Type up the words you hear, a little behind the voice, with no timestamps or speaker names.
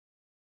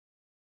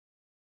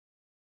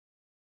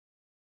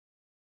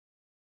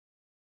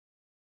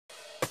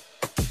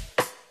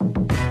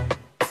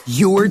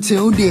You're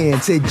tuned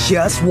in to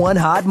Just One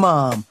Hot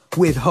Mom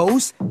with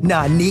host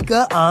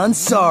Nanika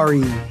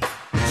Ansari.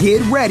 Get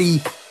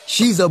ready.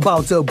 She's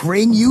about to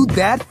bring you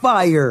that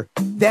fire,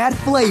 that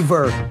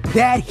flavor,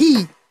 that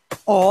heat,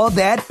 all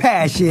that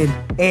passion,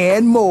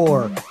 and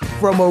more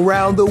from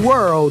around the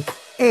world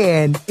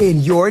and in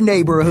your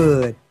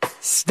neighborhood.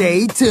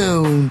 Stay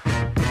tuned.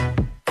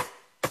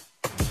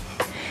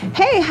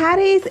 Hey,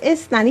 hotties,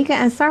 it's Nanika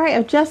Ansari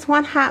of Just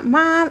One Hot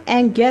Mom,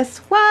 and guess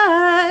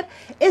what?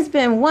 It's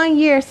been 1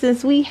 year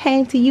since we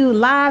came to you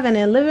live and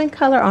in living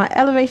color on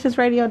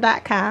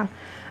elevationsradio.com.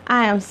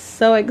 I am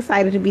so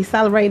excited to be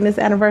celebrating this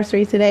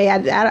anniversary today. I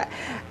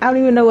don't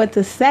even know what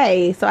to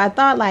say. So I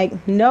thought,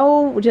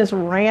 no just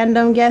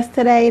random guests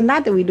today.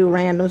 Not that we do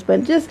randoms,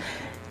 but just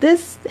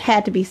this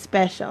had to be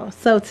special.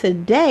 So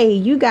today,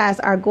 you guys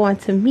are going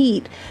to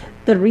meet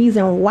the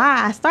reason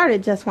why I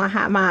started Just One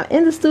Hot Mom.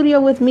 In the studio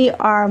with me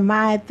are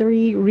my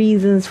 3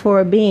 reasons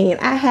for being.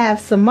 I have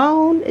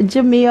Simone,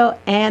 Jamil,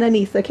 and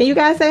Anissa. Can you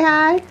guys say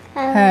hi?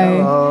 Hey.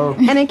 Hello.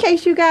 And in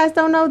case you guys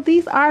don't know,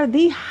 these are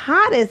the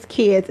hottest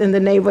kids in the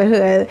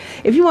neighborhood.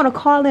 If you want to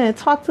call in and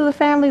talk to the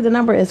family, the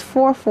number is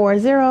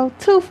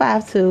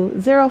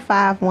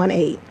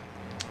 440-252-0518.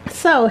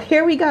 So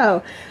here we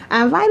go.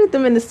 I invited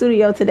them in the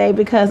studio today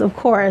because, of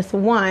course,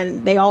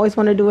 1, they always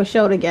want to do a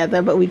show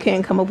together, but we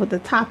can't come up with a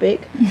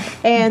topic.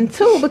 And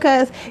 2,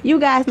 because you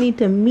guys need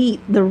to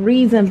meet the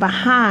reason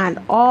behind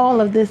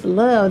all of this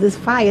love, this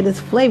fire, this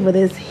flavor,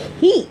 this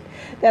heat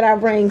that I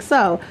bring.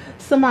 So,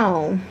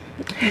 Simone,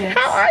 Yes.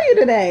 how are you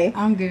today?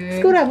 I'm good.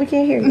 Scoot up, we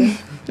can't hear you.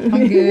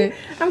 I'm good.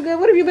 I'm good.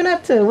 What have you been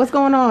up to? What's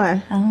going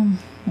on?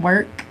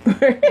 Work.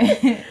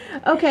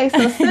 Okay,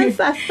 so since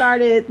I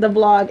started the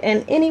blog,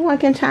 and anyone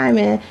can chime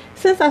in,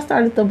 since I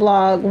started the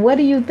blog, what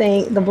do you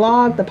think, the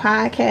blog, the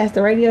podcast,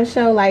 the radio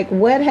show,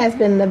 what has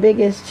been the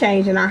biggest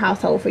change in our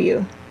household for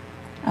you?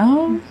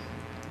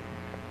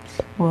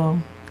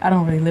 Well, I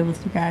don't really live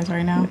with you guys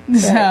right now,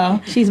 so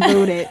She's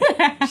booted.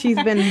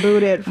 She's been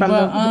booted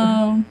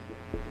from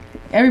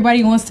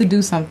everybody wants to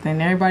do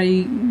something.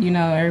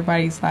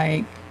 Everybody's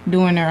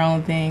doing their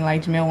own thing.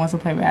 Like Jamil wants to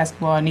play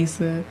basketball.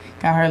 Anissa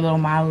got her little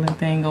modeling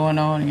thing going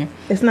on. And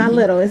It's not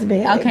little, it's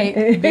big.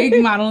 okay,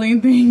 big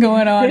modeling thing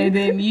going on, and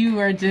then you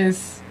are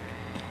just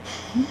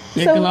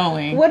you're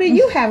glowing. What do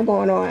you have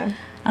going on?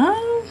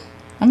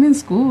 I'm in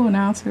school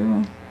now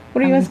too.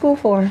 What are you in school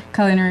for?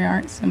 Culinary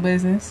arts and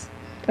business.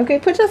 Okay,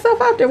 put yourself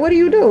out there. What do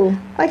you do?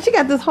 She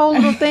got this whole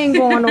little thing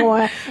going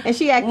on, and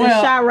she acting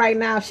shy right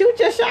now. Shoot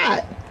your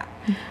shot.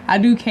 I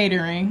do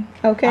catering.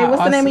 Okay,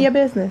 what's the name of your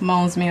business?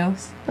 Moans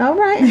Meals. All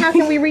right, how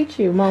can we reach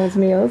you, Moans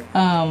Meals?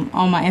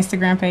 On my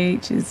Instagram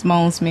page, it's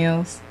Moans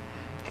Meals.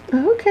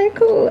 Okay,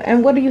 cool.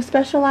 And what do you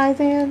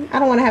specialize in? I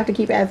don't want to have to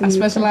keep asking you. I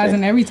specialize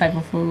in every type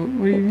of food.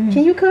 What do you mean?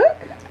 Can you cook?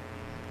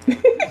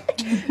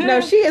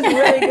 No, she is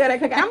really good at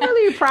cooking. I'm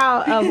really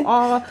proud of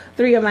all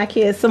 3 of my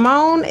kids.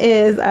 Simone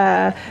is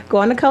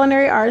going to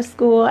culinary arts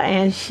school,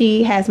 and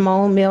she has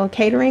Moan Meal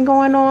Catering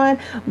going on.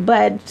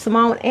 But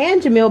Simone and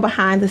Jamil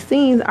behind the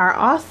scenes are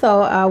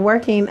also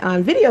working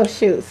on video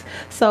shoots.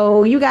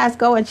 So you guys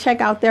go and check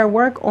out their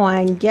work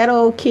on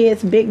Ghetto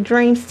Kids Big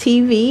Dreams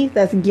TV.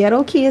 That's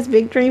Ghetto Kids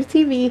Big Dreams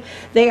TV.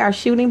 They are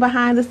shooting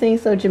behind the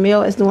scenes. So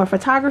Jamil is doing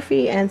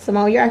photography, and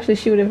Simone, you're actually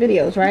shooting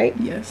videos, right?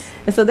 Yes.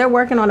 And so they're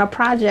working on a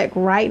project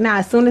right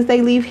now. As soon as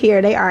they leave here,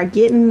 they are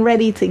getting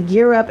ready to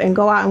gear up and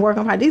go out and work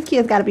on projects. These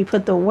kids got to be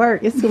put to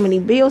work. It's too many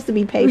bills to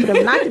be paid for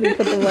them not to be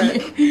put to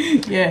work.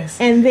 Yes.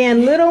 And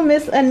then little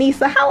Miss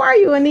Anissa. How are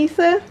you,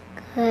 Anissa?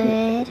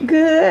 Good.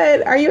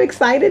 Good. Are you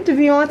excited to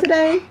be on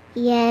today?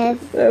 Yes.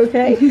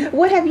 Okay.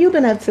 What have you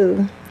been up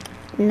to?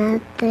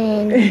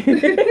 Nothing.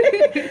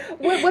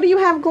 What do you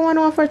have going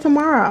on for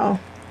tomorrow?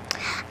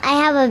 I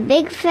have a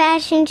big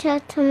fashion show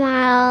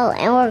tomorrow,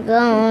 and we're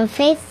going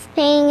face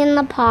painting in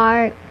the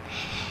park.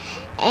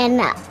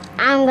 And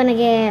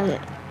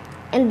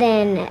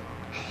then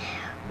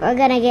we're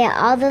gonna get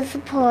all the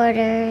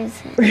supporters.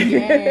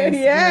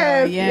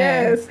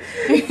 Yes.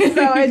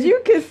 So as you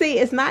can see,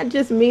 it's not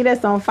just me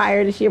that's on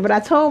fire this year, but I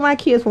told my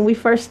kids when we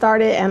first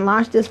started and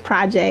launched this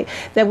project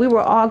that we were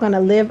all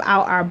gonna live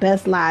out our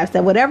best lives,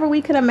 that whatever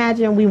we could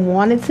imagine we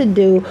wanted to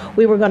do,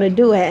 we were gonna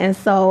do it. And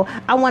so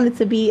I wanted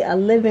to be a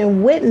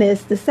living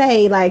witness to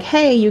say,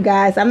 hey, you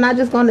guys, I'm not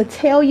just gonna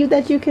tell you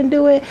that you can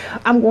do it,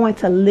 I'm going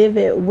to live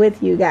it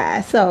with you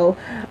guys. So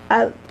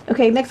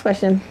okay, next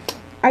question.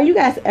 Are you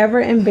guys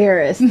ever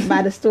embarrassed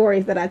by the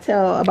stories that I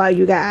tell about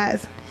you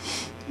guys?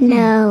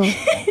 No.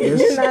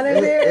 You're not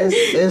embarrassed?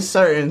 It's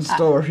certain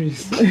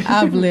stories.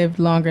 I've lived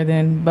longer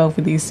than both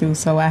of these 2,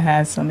 so I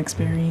have some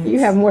experience. You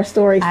have more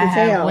stories to I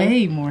tell. have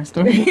way more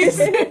stories.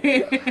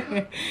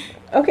 Okay,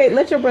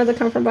 let your brother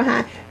come from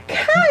behind.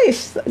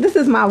 Gosh, this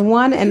is my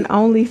one and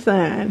only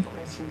son.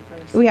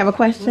 We have a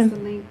question?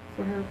 What's the link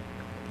for her?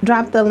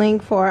 Drop the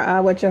link for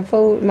what your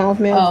food, Moans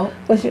Meals. Oh,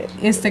 What's your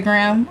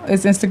Instagram.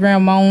 It's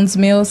Instagram Moans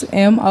Meals,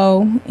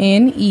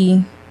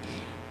 MONESMEAL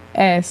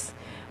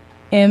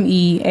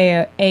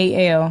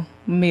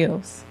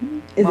Meals.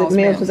 Is Moans it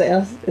Meals with an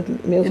S? Is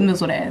it Meals It's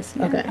Meals with an S.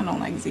 Yeah, Okay. I don't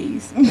like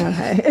Z's.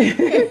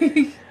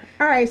 Okay.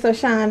 All right, so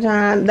Sean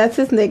John, that's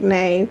his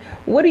nickname.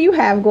 What do you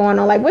have going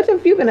on? Like, what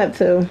have you been up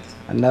to?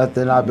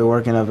 Nothing. I've been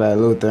working up at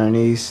Lutheran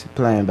East,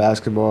 playing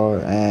basketball,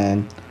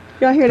 and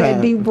Y'all hear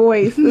that deep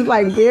voice? It's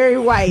like very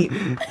white.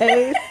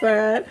 Hey,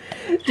 son.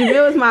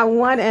 Jamil is my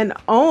one and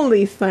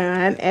only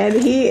son, and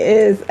he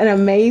is an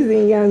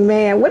amazing young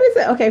man. What is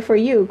it? Okay, for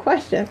you,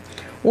 question.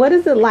 What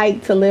is it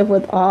like to live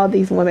with all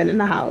these women in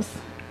the house?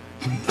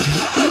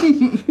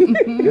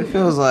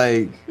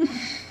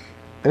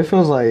 it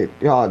feels like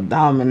y'all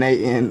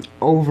dominating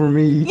over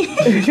me.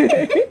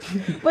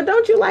 But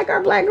don't you like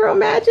our black girl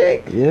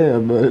magic? Yeah,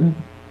 but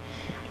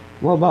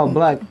what about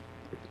black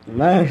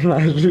man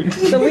magic?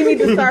 So we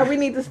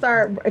need to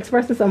start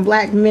expressing some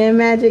black men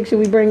magic. Should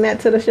we bring that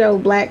to the show?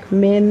 Black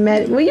men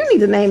magic. Well, you need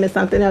to name it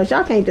something else.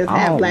 Y'all can't just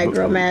have black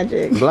girl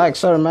magic. Black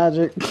sir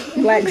magic.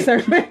 Black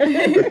sir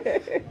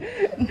magic.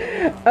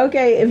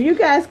 Okay, if you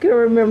guys could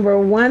remember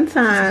one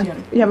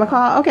time, you have a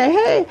call.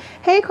 Okay,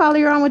 hey, caller,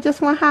 you're on with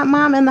Just One Hot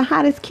Mom and the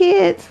hottest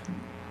kids.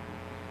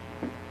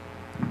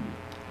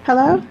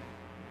 Hello.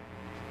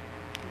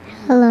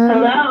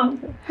 Hello.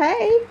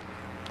 Hey.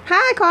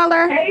 Hi,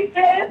 caller. Hey,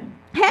 sis.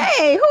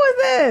 Hey, who is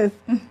this?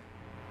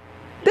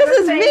 This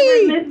is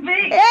V. Miss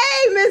V.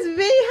 Hey, Miss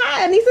V.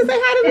 Hi, Anissa. Say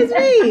hi to Miss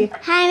V.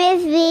 Hi,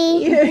 Miss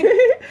V.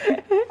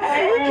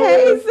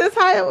 Hey, sis.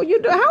 How are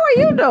you doing? How are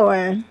you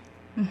doing?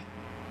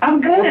 I'm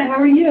good. How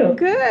are you?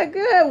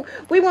 Good.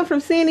 We went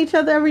from seeing each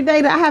other every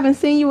day to I haven't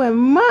seen you in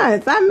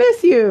months. I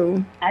miss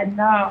you. I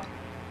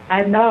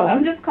know.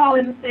 I'm just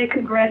calling to say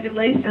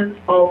congratulations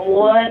on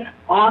one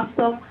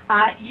awesome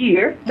hot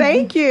year.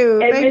 Thank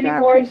you. And Thank you. many I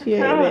more to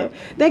appreciate come. it.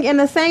 And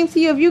the same to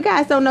you. If you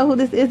guys don't know who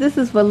this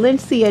is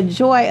Valencia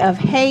Joy of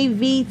Hey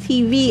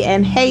VTV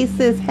and Hey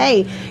Sis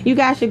Hey. You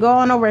guys should go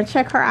on over and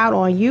check her out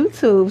on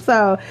YouTube.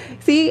 So,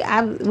 see,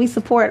 we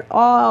support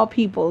all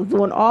people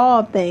doing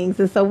all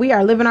things. And so we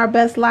are living our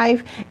best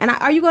life. And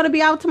are you going to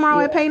be out tomorrow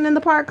at Payton in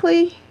the Park,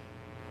 Clee?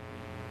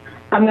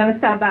 I'm going to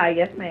stop by.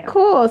 Yes, ma'am.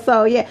 Cool.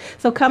 So, yeah.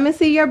 So, come and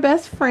see your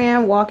best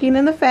friend walking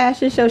in the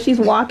fashion show. She's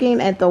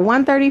walking at the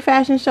 1:30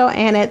 fashion show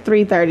and at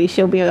 3:30.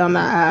 She'll be on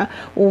the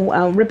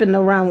ripping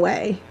the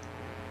runway.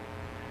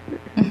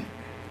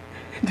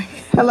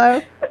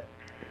 Hello?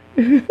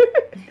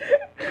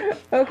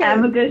 Okay.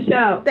 Have a good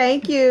show.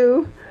 Thank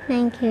you.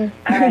 Thank you.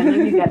 All right. Love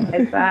you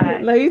guys.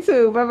 Bye. Love you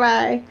too.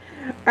 Bye-bye.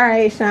 All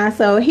right, Sean.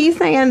 So he's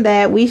saying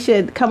that we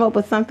should come up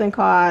with something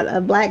called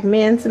a black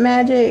men's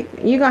magic.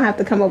 You're going to have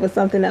to come up with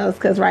something else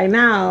because right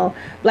now,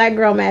 black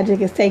girl magic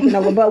is taking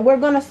over. But we're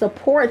going to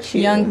support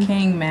you. Young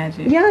king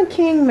magic. Young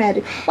king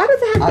magic. Why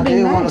does it have to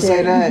be magic? I didn't want to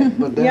say that,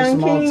 but then Young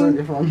Small king. took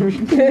it from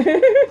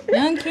me.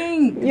 Young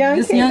king. Young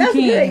Just king. young That's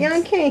king. good.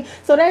 Young king.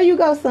 So there you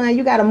go, son.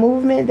 You got a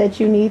movement that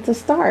you need to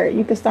start.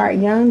 You can start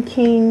Young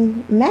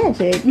King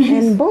Magic,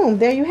 and boom,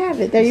 there you have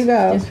it. There you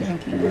go. Just young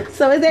king.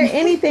 So is there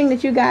anything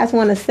that you guys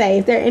want to say?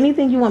 Is there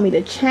anything you want me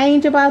to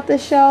change about the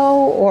show,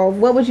 or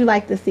what would you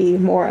like to see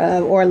more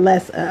of or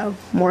less of?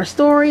 More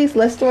stories,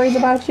 less stories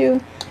about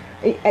you?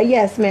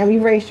 Yes, ma'am.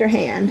 You raised your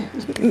hand.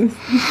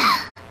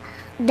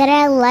 That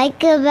I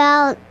like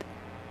about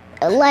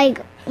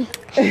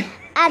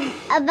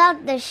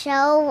the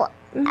show,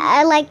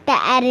 I like to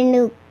add a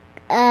new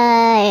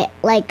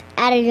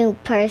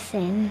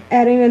person.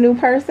 Adding a new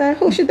person.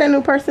 Who should that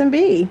new person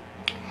be?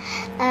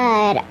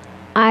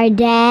 Our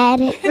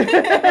dad.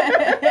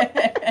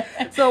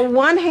 So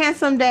one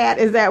handsome dad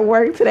is at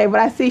work today, but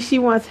I see she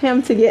wants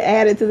him to get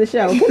added to the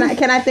show.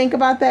 Can I think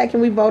about that?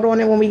 Can we vote on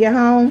it when we get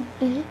home?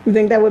 Mm-hmm. You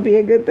think that would be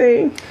a good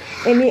thing?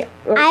 I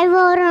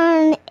vote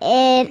on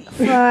it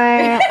for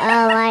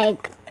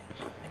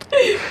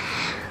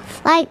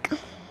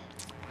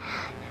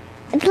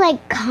it's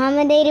like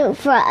accommodated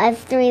for us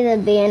three to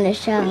be in the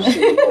show.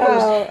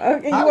 Oh,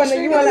 okay. You want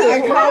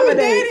to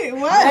accommodate?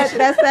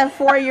 That's that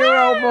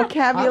 4-year-old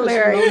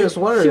vocabulary. This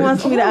word. She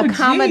wants me to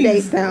accommodate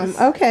Jesus. them.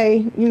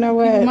 Okay, you know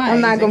what? I'm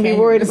not gonna be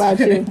worried about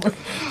you.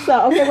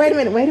 So, okay, wait a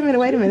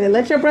minute.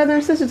 Let your brother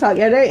and sister talk.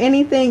 Are there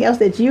anything else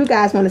that you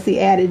guys want to see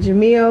added?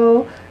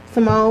 Jamil,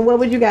 Simone, what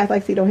would you guys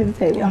like to see? Don't hit the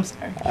table. I'm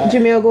sorry.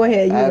 Jamil, go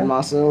ahead. Add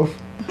myself.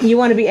 You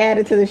want to be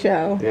added to the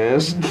show?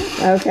 Yes.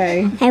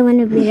 Okay. I want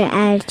to be the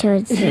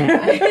attitude.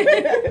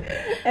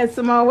 And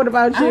Simone, what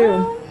about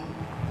you?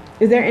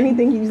 Is there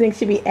anything you think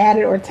should be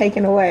added or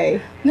taken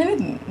away?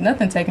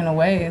 Nothing taken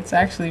away. It's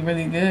actually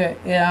really good.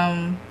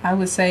 I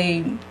would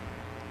say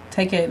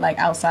take it like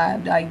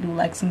outside, like do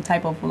like some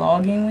type of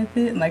vlogging with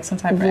it, like some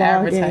type of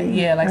advertising.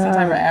 Yeah, like some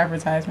type of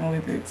advertisement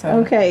with it. So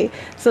okay,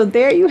 so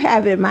there you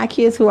have it. My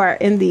kids who are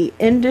in the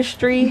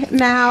industry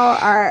now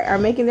are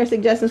making their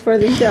suggestions for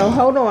the show.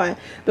 Hold on,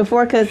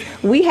 because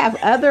we have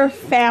other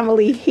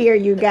family here,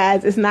 you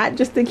guys. It's not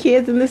just the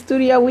kids in the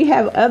studio. We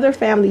have other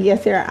family.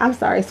 Yes, Sarah. I'm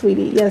sorry,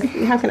 sweetie. Yes.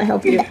 How can I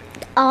help you?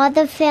 All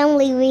the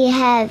family we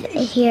have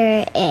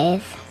here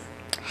is.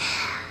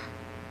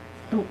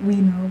 we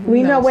know.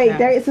 We know. Wait,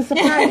 there is a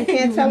surprise. You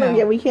can't tell them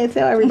yet. We can't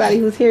tell everybody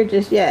who's here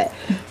just yet.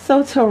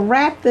 So to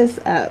wrap this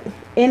up,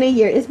 In a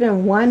year, it's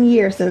been 1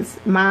 year since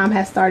Mom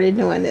has started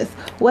doing this.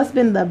 What's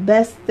been the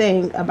best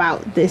thing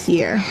about this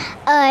year?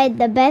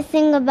 The best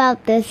thing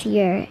about this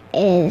year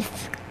is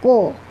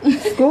school.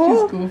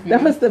 School?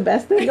 That was the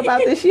best thing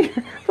about this year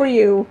for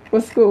you,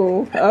 was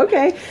school.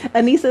 Okay.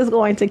 Anissa is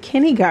going to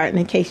kindergarten,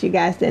 in case you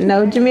guys didn't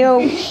know.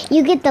 Jamil?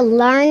 You get to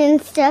learn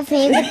and stuff,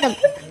 and you get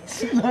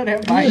to Love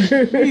that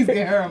mic. Please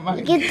get her a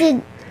mic.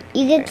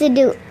 you get to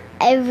do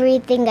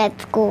everything at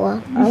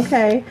school.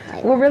 Okay.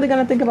 We're really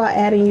going to think about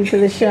adding you to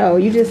the show.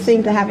 You just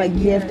seem to have a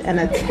gift and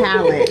a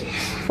talent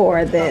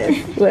for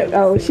this. Look,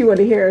 oh, she want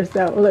to hear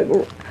herself.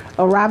 Look,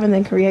 Robin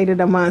then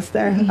created a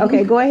monster.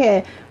 Okay, go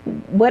ahead.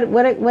 What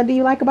do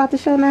you like about the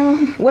show now?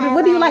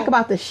 What do you like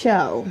about the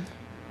show?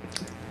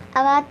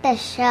 About the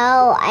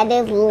show, I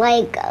just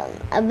like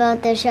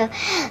about the show.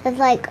 It's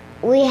like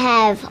we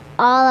have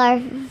all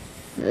our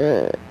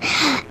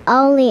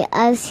only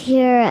us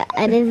here.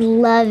 I just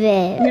love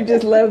it. You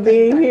just love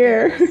being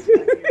here.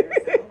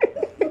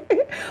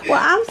 Well,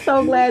 I'm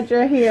so glad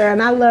you're here,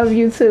 and I love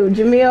you too.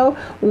 Jamil,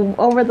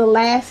 over the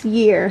last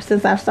year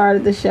since I've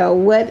started the show,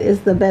 what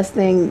is the best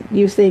thing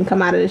you've seen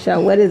come out of the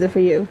show? What is it for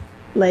you?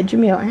 Let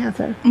Jamil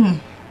answer.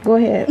 Go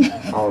ahead.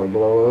 All the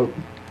glow up.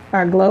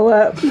 Or glow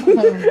up.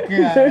 Oh,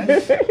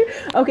 gosh.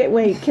 Okay,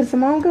 wait. Can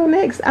Simone go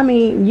next? I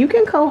mean, you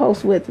can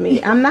co-host with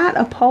me. I'm not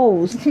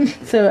opposed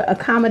to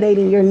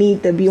accommodating your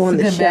need to be on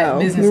the show.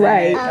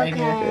 Right.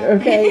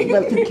 Okay,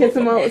 but can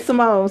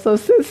Simone, so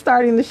since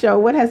starting the show,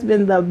 what has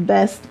been the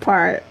best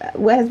part?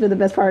 What has been the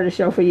best part of the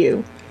show for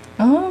you?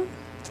 You've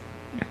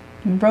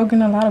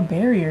broken a lot of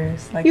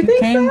barriers. Like You think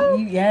came, so?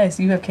 Yes,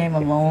 you have came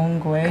a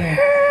long way.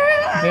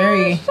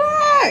 Very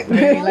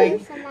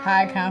like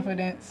high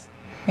confidence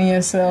in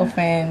yourself,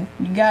 and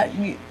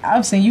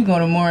I've seen you go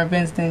to more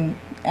events than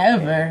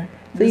ever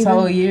this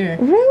whole year.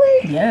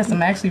 Really? Yes,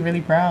 I'm actually really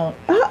proud.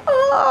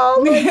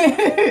 Oh,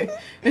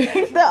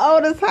 the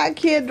oldest hot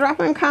kid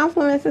dropping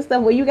compliments and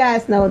stuff. Well, you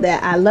guys know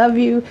that I love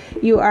you.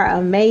 You are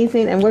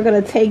amazing, and we're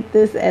gonna take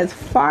this as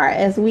far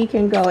as we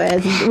can go.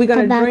 As we're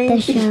gonna dream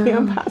the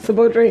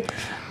impossible dream.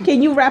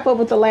 Can you wrap up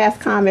with the last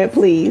comment,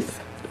 please?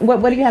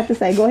 What do you have to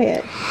say? Go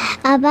ahead.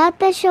 About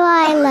the show,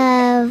 I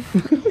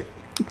love.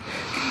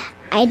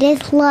 I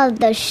just love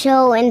the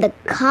show and the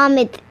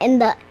comments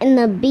and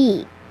the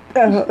beat.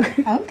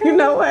 Okay. You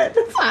know what?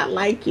 That's why I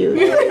like you.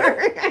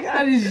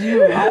 That is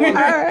you. All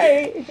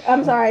right.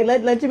 I'm sorry.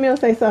 Let Jamil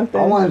say something.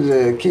 I wanted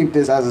to keep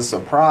this as a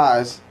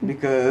surprise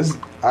because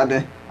I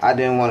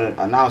didn't want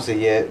to announce it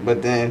yet.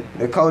 But then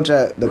the coach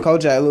at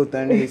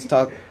Lutheran, he's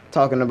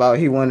talking about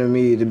he wanted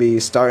me to be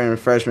starting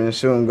freshman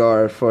shooting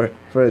guard for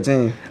the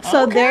team.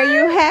 So there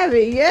you have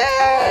it.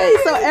 Yay!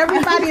 So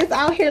everybody is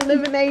out here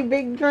living their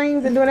big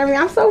dreams and doing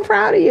everything. I'm so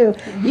proud of you.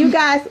 You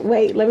guys,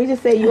 wait, let me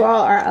just say you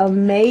all are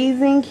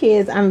amazing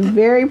kids. I'm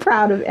very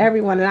proud of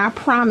everyone. And I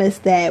promise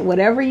that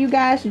whatever you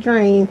guys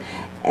dream,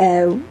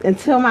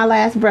 until my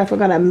last breath, we're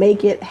going to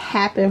make it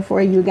happen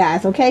for you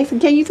guys. Okay? So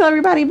can you tell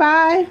everybody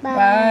bye?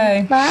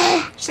 Bye.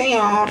 Bye. See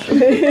y'all.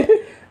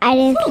 I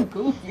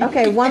didn't.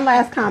 Okay, one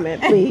last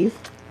comment, please.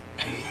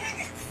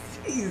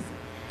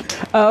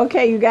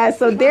 Okay, you guys.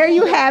 So there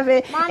you have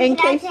it. Mom,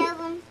 can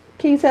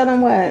Can you tell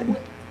them what?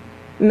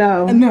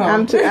 No.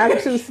 I'm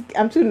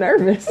too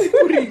nervous.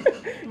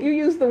 You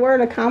use the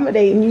word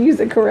accommodate and you use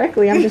it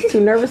correctly. I'm just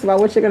too nervous about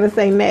what you're going to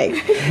say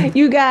next.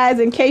 You guys,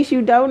 in case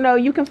you don't know,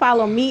 you can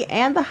follow me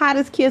and the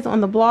hottest kids on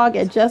the blog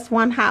at Just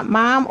One Hot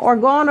Mom, or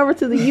go on over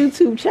to the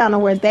YouTube channel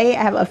where they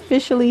have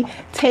officially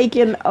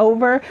taken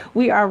over.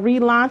 We are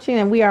relaunching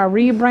and we are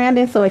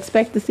rebranding, so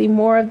expect to see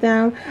more of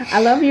them.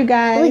 I love you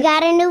guys. We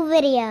got a new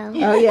video.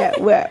 Oh,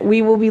 yeah.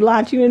 We will be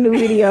launching a new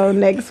video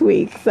next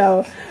week.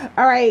 So,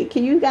 all right.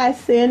 Can you guys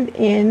send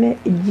in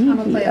Gigi?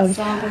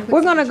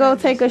 We're going to go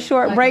take a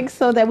short break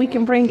so that we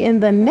can bring in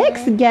the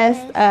next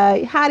guest.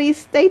 Hotties,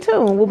 stay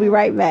tuned. We'll be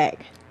right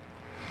back.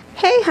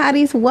 Hey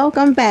Hotties,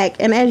 welcome back.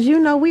 And as you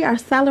know, we are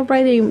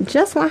celebrating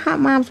Just One Hot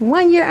Mom's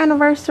 1 year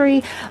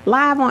anniversary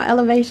live on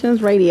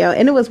Elevations Radio.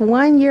 And it was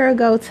 1 year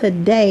ago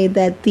today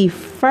that the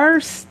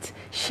first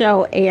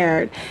show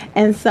aired.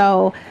 And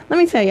so let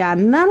me tell y'all,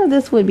 none of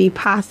this would be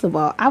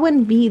possible. I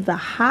wouldn't be the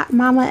hot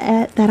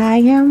mama that I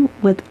am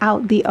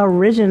without the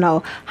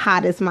original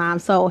hottest mom.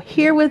 So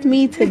here with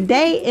me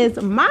today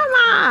is my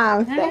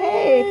mom.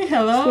 Hey,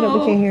 hello. Scoot up,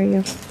 we can't hear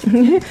you.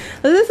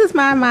 So this is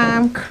my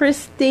mom,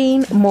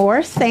 Christine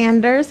Moore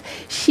Sanders.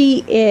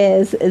 She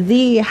is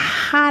the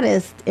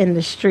hottest in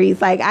the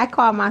streets. Like, I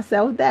call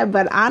myself that,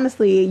 but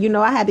honestly, you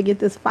know, I had to get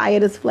this fire,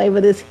 this flavor,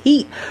 this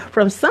heat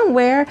from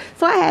somewhere.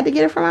 So I had to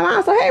get it from my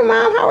mom. So hey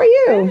mom, how are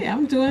you? Hey,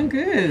 I'm doing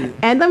good.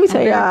 And let me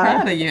tell y'all,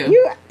 I'm proud of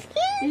you.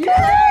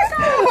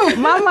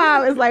 My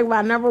mom is like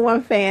my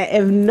 #1 fan.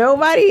 If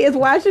nobody is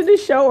watching the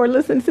show or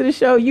listening to the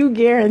show, you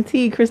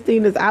guarantee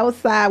Christine is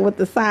outside with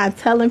the sign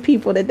telling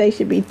people that they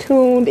should be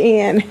tuned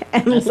in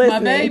and That's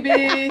listening. my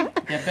baby.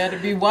 You better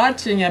be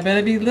watching. You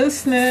better be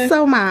listening.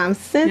 So mom,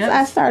 since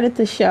I started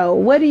the show,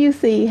 what do you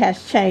see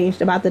has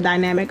changed about the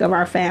dynamic of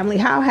our family?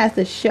 How has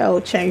the show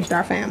changed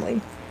our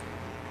family?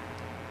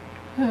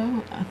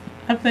 Well,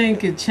 I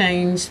think it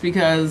changed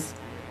because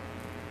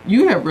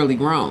you have really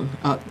grown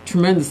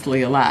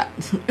tremendously a lot.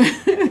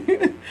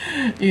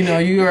 You know,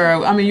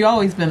 you've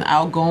always been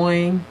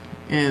outgoing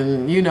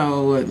and, you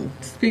know,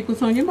 speak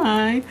what's on your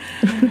mind.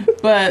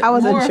 But I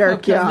was a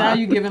jerk, y'all. now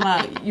you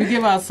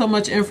give out so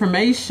much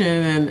information,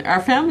 and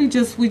our family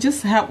we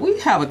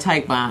have a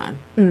tight bond.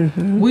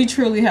 Mm-hmm. We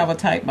truly have a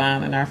tight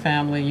bond in our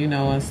family, you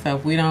know, and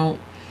stuff. We don't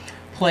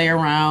play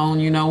around,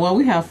 you know. Well,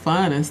 we have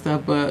fun and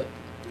stuff, but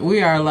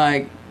we are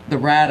like the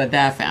ride or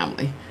die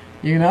family.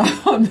 You know,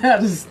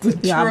 that is the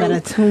truth. Y'all better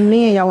tune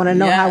in. Y'all want to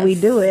know how we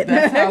do it.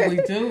 That's how we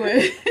do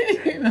it.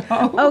 You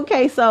know?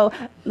 Okay, so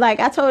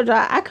like I told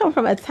y'all, I come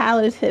from a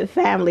talented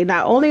family.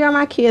 Not only are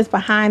my kids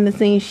behind the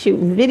scenes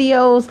shooting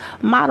videos,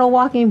 model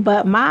walking,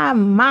 but my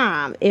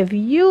mom, if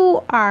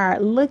you are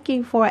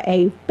looking for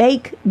a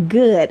baked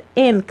good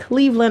in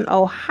Cleveland,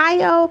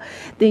 Ohio,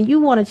 then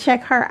you want to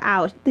check her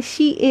out.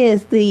 She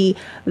is the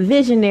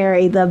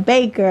visionary, the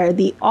baker,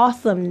 the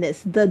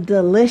awesomeness, the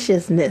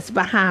deliciousness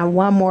behind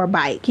One More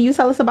Bite. Can you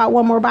tell us about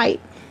One More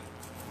Bite?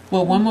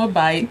 Well, One More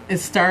Bite, it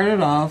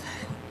started off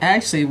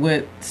actually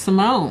with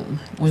Simone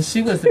when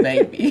she was a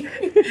baby.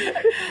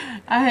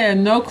 I had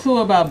no clue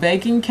about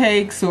baking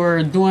cakes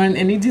or doing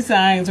any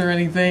designs or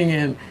anything,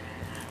 and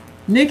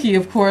Nikki,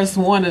 of course,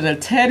 wanted a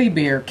teddy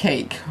bear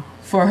cake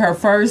for her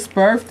first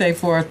birthday,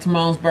 for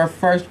Simone's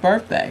first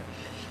birthday.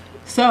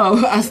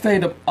 So I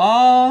stayed up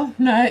all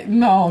night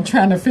long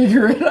trying to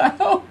figure it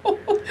out.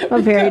 A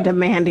very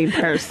demanding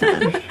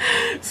person.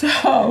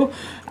 So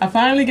I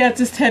finally got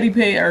this teddy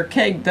bear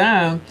cake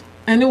done,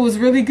 and it was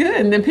really good.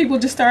 And then people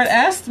just started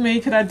asking me,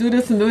 could I do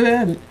this and do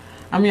that? And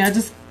I mean, I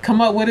just come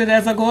up with it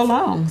as I go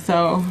along.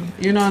 So,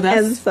 you know,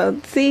 that's... And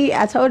so, see,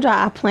 I told y'all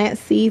I plant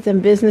seeds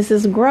and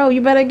businesses grow.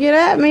 You better get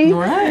at me.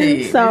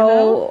 Right.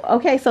 So,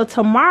 okay, so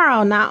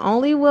tomorrow, not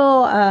only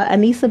will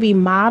Anissa be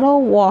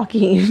model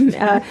walking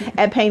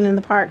at Pain in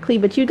the Park,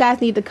 Cleve, but you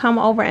guys need to come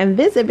over and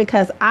visit,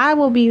 because I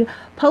will be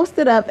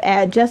posted up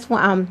at Just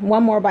One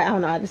More Bite. I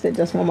don't know, I just said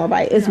Just One More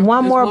Bite. It's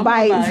One More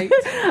Bite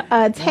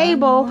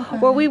table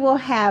where we will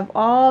have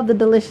all the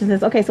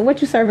deliciousness. Okay, so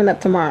what you serving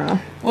up tomorrow?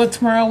 Well,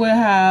 tomorrow we'll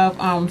have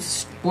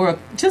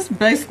just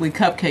basically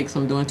cupcakes.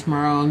 I'm doing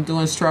tomorrow. I'm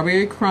doing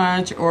strawberry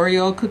crunch,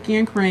 Oreo cookie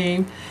and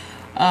cream.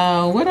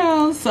 What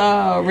else?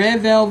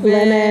 Red velvet,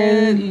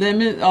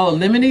 lemon. Oh,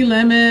 lemony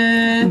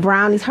lemon.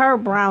 Brownies. Her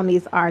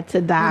brownies are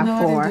to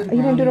die for.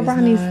 You didn't do the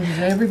brownies?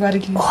 Everybody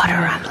can order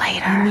them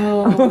later.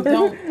 No,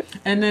 don't.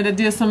 And then I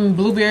did some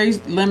blueberry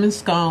lemon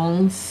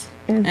scones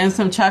and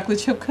some chocolate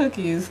chip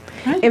cookies.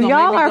 If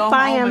y'all are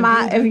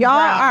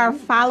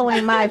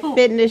following my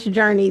fitness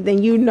journey,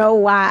 then you know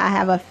why I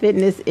have a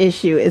fitness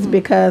issue. It's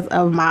because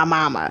of my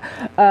mama.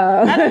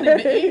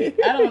 I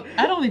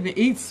don't even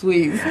eat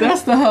sweets.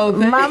 That's the whole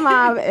thing. My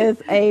mom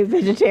is a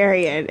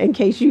vegetarian. In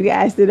case you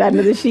guys did not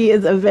know that she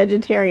is a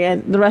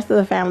vegetarian. The rest of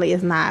the family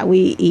is not.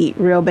 We eat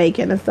real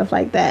bacon and stuff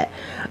like that.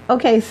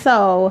 Okay,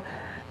 so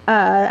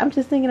I'm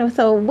just thinking of,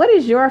 so what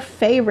is your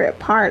favorite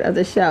part of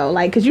the show?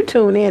 Like, cause you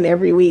tune in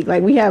every week.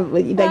 Like we have,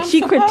 like she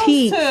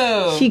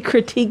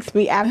critiques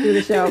me after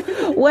the show.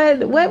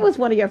 What was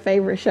one of your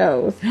favorite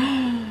shows?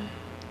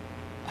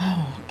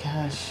 Oh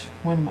gosh,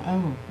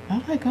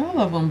 I like all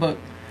of them, but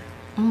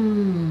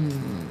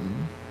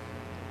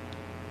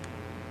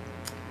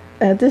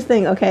this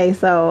thing, okay,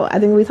 so I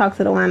think we talked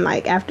to the one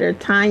like after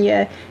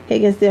Tanya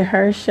Higgins did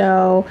her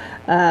show.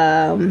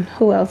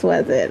 Who else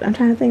was it? I'm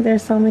trying to think.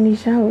 There's so many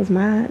shows.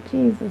 My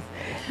Jesus,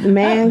 the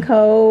Man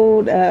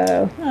Code.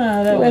 That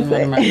wasn't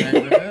one of my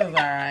favorites.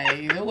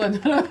 It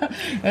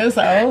was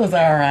all right. It was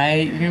all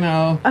right. You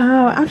know.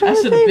 I'm trying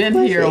I should have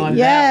been here on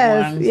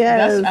that one.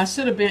 Yes, I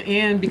should have been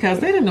in, because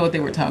they didn't know what they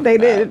were talking about.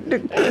 They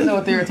didn't know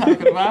what they were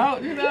talking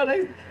about. You know,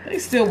 they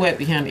still wet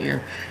behind the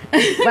ear.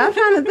 But I'm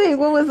trying to think,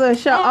 what was the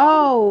show?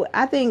 Oh,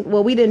 I think,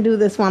 well, we didn't do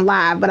this one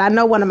live, but I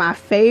know one of my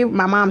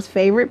mom's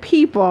favorite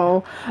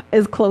people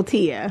is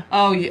Clotia.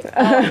 Oh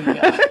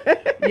yeah.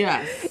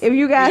 Yes. If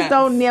you guys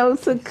don't know,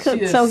 so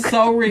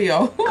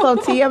real.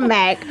 Clotia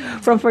Mack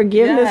from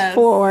Forgiveness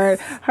Forward,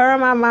 her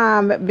and my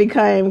mom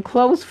became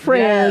close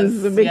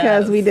friends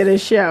because we did a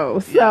show.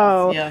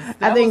 So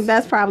I think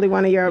that's probably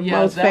one of your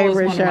most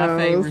favorite shows. One of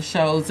my favorite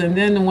shows. And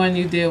then the one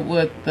you did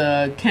with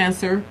the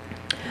cancer.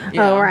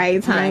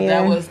 Right, Tanya.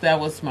 That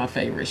was my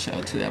favorite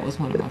show too. That was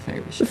one of my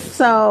favorite shows.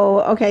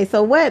 So, okay,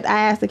 so what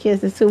I asked the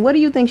kids is, what do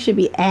you think should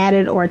be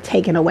added or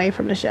taken away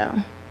from the show?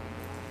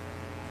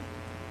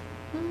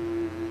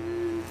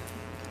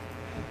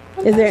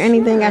 Is there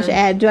anything I should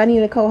add? Do I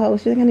need a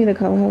co-host? Do you think I need a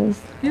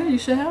co-host? Yeah, you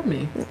should have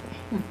me.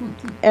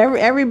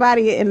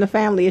 Everybody in the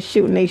family is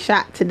shooting a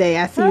shot today.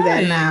 I see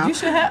that now. You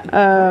should have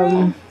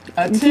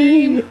a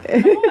team.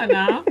 Come on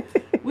now.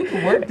 We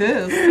can work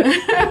this.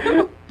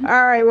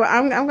 All right. Well,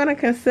 I'm gonna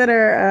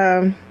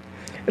consider.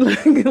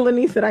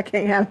 Lenny said I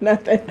can't have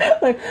nothing.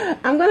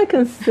 I'm gonna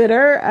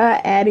consider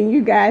adding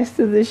you guys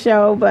to the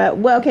show. But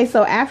okay.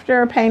 So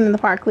after Pain in the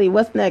Park, Cleve,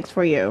 what's next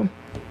for you?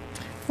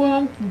 Well,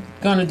 I'm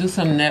gonna do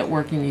some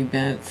networking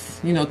events.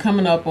 You know,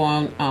 coming up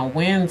on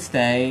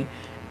Wednesday.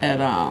 at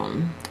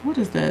what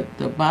is that?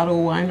 The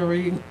Bottle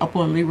Winery up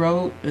on Lee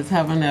Road is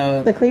having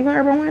a The Cleveland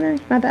Urban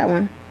Winery? Not that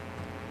one.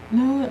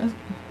 no.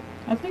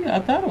 I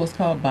thought it was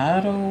called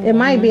Bottle. It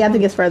might be. I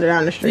think it's further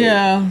down the street.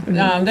 Yeah,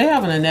 they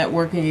having a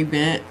networking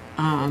event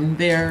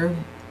there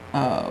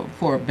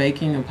for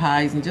baking and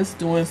pies and just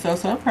doing stuff.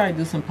 So I'll probably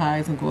do some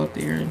pies and go up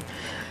there. And,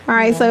 All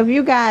right. So if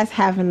you guys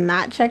have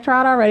not checked her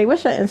out already,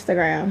 what's your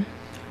Instagram?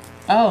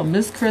 oh,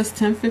 Miss Chris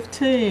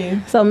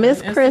 1015. So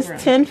Miss Chris Instagram.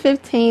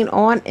 1015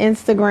 on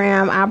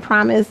Instagram. I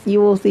promise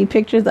you will see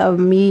pictures of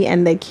me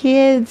and the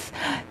kids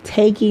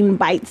taking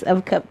bites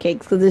of cupcakes,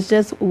 because it's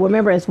just,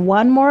 remember, it's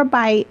one more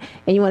bite,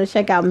 and you want to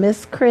check out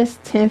Miss Chris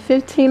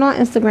 1015 on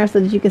Instagram so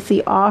that you can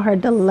see all her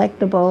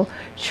delectable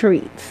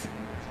treats.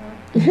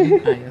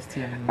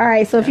 All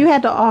right, so if you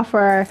had to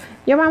offer,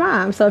 you're my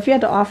mom, so if you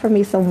had to offer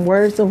me some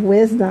words of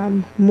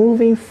wisdom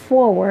moving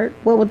forward,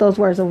 what would those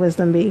words of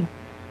wisdom be?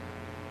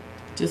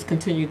 Just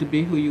continue to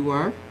be who you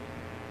are.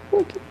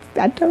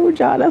 I told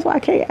y'all, that's why I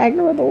can't act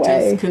no other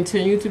way. Just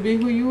continue to be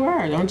who you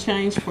are. Don't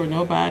change for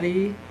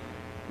nobody.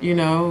 You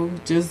know,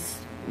 just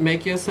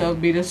make yourself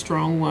be the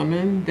strong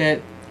woman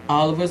that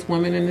all of us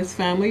women in this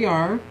family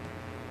are.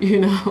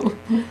 You know,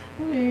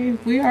 I mean,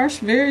 we are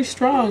very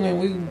strong,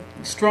 and we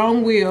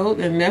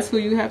strong-willed, and that's who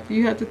you have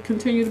to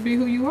continue to be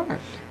who you are.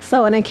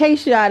 So, and in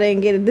case y'all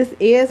didn't get it, this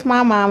is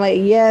my mama.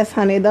 Yes,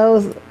 honey,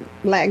 those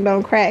black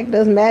don't crack.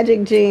 Those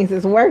magic jeans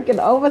is working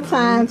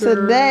overtime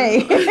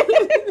today.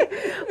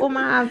 Well,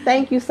 Mom,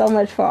 thank you so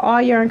much for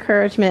all your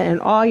encouragement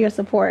and all your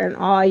support and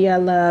all your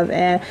love.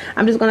 And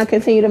I'm just going to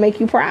continue to make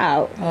you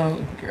proud.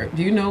 Oh, girl,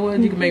 you know what?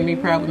 You can make me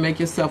proud, but make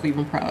yourself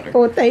even prouder.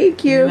 Well,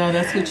 thank you. You know,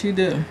 that's what you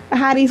do.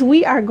 Hotties,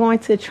 we are going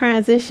to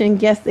transition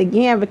guests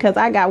again, because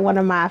I got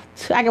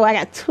I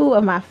got two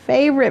of my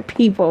favorite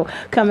people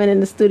coming in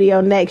the studio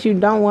next. You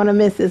don't want to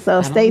miss it,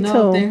 so stay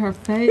tuned. They're her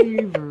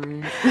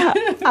favorite.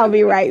 I'll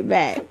be right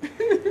back.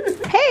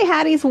 Hey,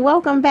 Hotties,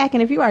 welcome back.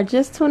 And if you are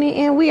just tuning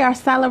in, we are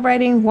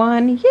celebrating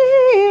 1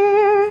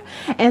 year.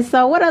 And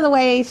so what other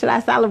way should I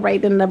celebrate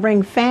than to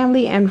bring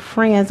family and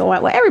friends? Or,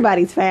 well,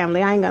 everybody's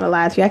family. I ain't going to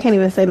lie to you. I can't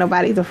even say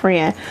nobody's a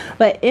friend.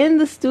 But in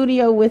the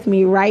studio with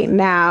me right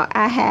now,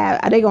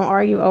 they're going to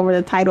argue over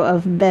the title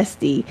of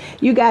bestie.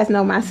 You guys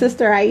know my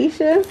sister,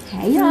 Aisha.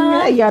 Hey,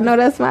 y'all. Y'all know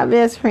that's my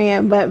best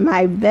friend. But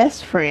my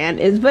best friend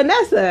is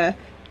Vanessa.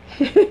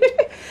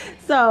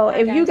 So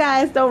if you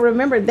guys don't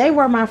remember, they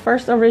were my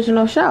first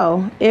original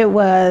show. It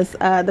was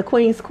the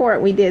Queen's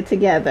Court we did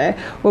together,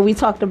 where we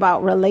talked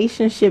about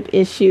relationship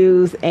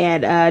issues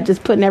and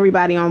just putting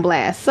everybody on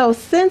blast. So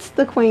since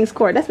the Queen's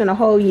Court, that's been a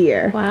whole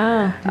year.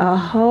 Wow. A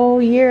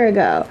whole year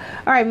ago.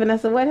 All right,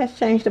 Vanessa, what has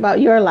changed about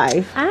your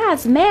life?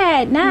 It's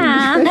mad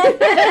now.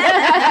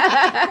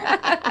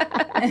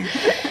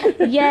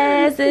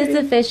 Yes, it's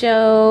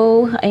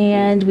official,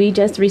 and we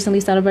just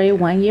recently celebrated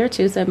 1 year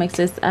too, so it makes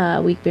this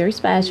week very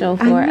special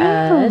for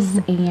us,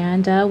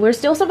 and we're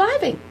still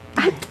surviving.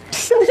 I'm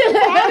so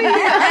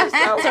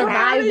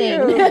proud of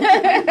you.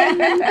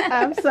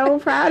 I'm so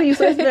proud of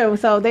you.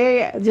 So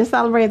they just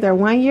celebrated their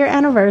 1 year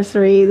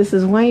anniversary. This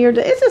is 1 year.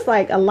 It's just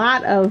like a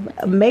lot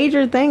of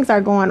major things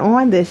are going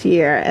on this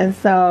year. And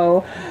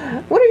so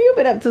what have you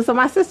been up to? So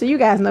my sister, you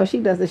guys know she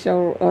does the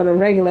show on a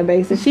regular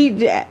basis.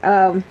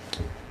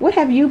 What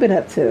have you been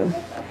up to?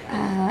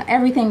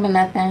 Everything but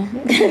nothing.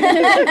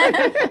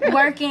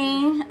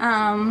 Working,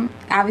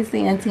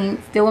 obviously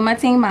in still with my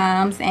teen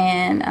moms,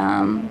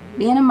 and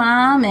being a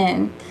mom,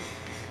 and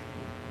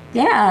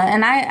yeah,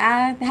 and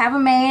I have a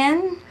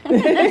man. I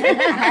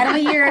had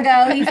him a year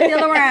ago. He's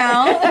still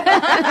around.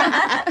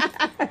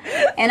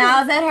 And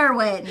I was at her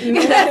wedding.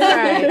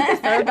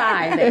 That's right.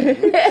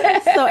 Surviving.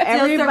 So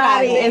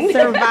everybody is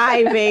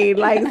surviving.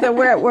 Like, so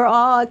we're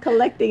all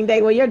collecting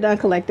data. Well, you're done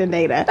collecting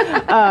data.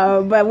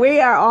 But we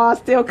are all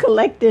still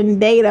collecting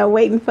data,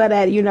 waiting for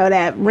that,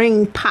 that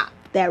ring pop.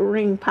 That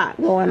ring pop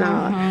going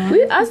on.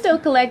 I still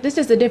collect. It's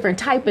just a different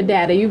type of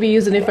data. You be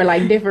using it for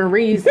like different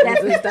reasons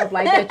and stuff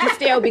like that. You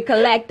still be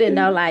collecting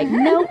though, like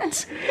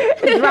notes.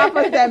 Drop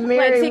us that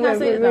Mary.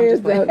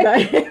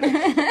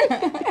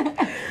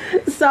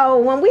 So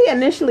when we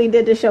initially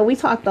did the show, we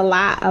talked a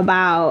lot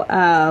about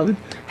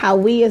how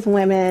we as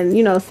women,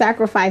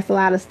 sacrifice a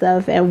lot of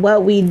stuff and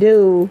what we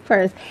do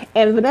first.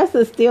 And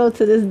Vanessa still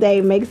to this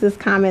day makes this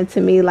comment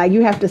to me, like,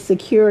 you have to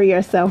secure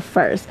yourself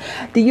first.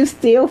 Do you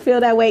still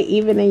feel that way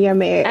even in your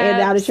marriage?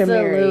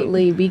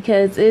 Absolutely,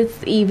 because it's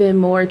even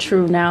more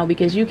true now,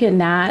 because you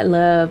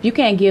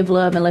can't give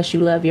love unless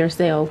you love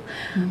yourself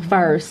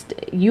first.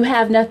 You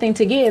have nothing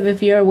to give.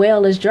 If your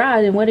well is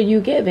dry, then what are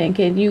you giving?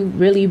 Can you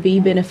really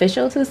be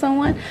beneficial to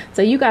someone?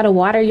 So you got to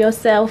water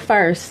yourself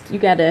first. You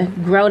got to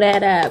grow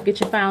that up, get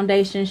your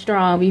foundation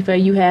strong before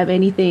you have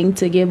anything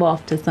to give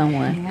off to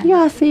someone.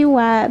 Y'all see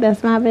why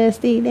that's my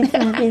bestie? That's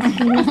my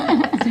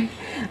bestie.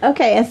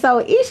 Okay, and so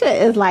Isha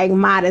is like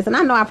modest, and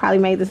I know I probably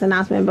made this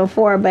announcement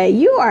before, but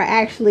you are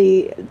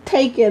actually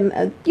taking,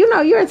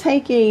 you're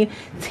taking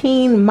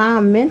teen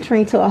mom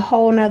mentoring to a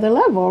whole nother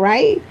level,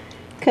 right?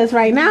 Because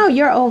right now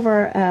you're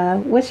over,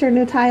 what's your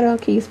new title?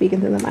 Can you speak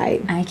into the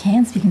mic? I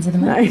can speak into the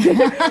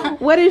mic.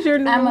 What is your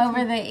new I'm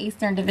over the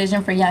Eastern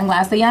Division for Young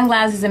Lives. So Young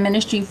Lives is a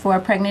ministry for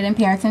pregnant and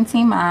parenting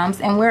teen moms,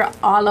 and we're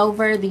all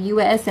over the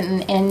U.S.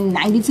 and in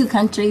 92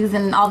 countries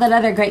and all that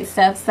other great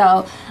stuff.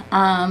 So,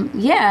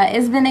 yeah,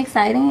 it's been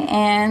exciting,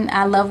 and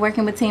I love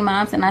working with teen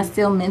moms, and I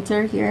still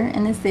mentor here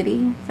in the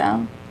city.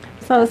 So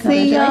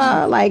see,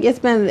 y'all, like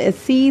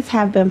seeds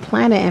have been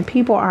planted and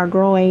people are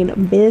growing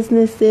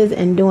businesses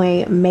and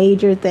doing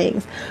major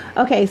things.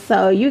 Okay,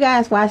 so you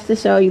guys watch the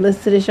show, you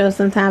listen to the show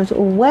sometimes.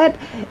 What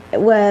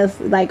was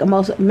like a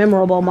most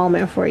memorable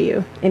moment for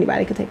you?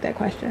 Anybody could take that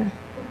question.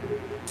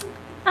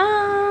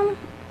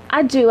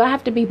 I do. I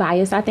have to be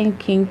biased. I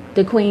think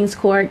the King's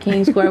Court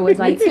was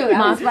like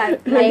my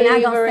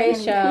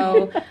favorite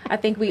show. I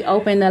think we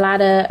opened a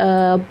lot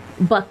of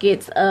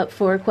buckets up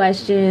for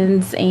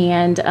questions,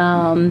 and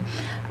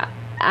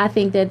I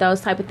think that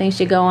those type of things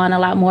should go on a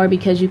lot more,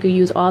 because you could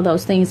use all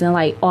those things in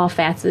like all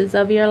facets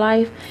of your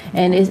life,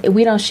 and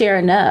we don't share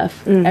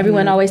enough.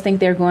 Everyone always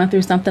think they're going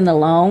through something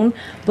alone,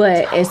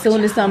 but as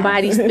soon as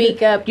somebody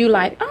speak up, you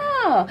like,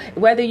 oh,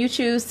 whether you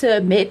choose to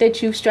admit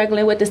that you're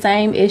struggling with the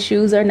same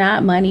issues or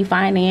not, money,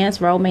 finance,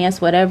 romance,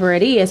 whatever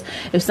it is,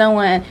 if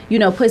someone,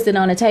 puts it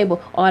on the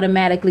table,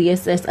 automatically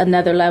it's just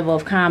another level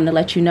of calm to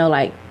let you know,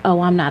 like,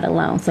 oh, I'm not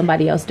alone.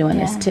 Somebody else doing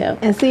this too.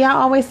 And see, I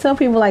always tell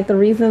people, like, the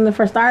reason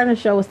for starting the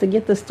show was to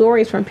get the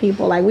stories from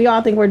people. Like, we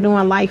all think we're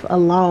doing life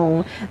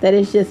alone, that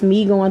it's just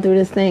me going through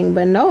this thing.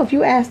 But no, if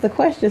you ask the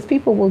questions,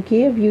 people will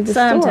give you the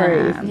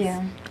stories.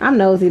 Yeah. I'm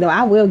nosy, though.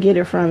 I will get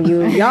it from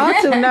you. Y'all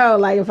too know.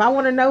 Like, if I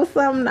want to know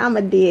something, I'm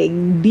going to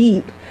dig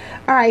deep.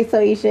 All right, so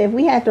Isha, if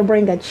we had to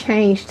bring a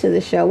change to the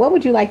show, what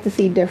would you like to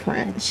see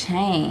different?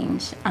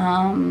 Change.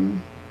 Wow.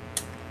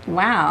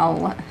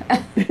 Well,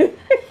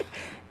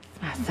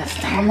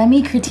 let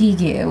me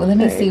critique you. Well, let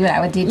me see what I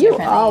would do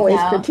differently. You always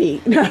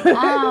critique.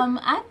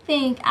 I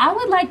think I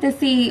would like to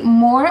see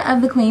more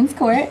of the Queen's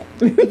Court.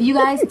 If you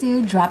guys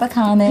do, drop a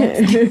comment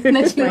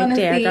that you want to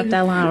see. Drop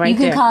that line right you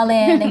can there. call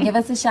in and give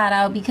us a shout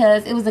out,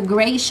 because it was a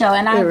great show,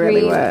 and I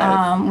agree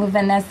with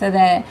Vanessa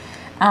that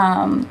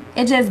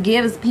it just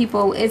gives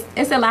people.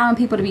 It's allowing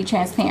people to be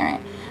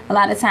transparent. A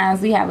lot of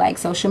times we have like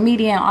social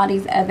media and all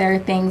these other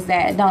things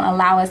that don't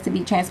allow us to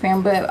be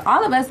transparent, but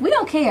all of us, we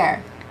don't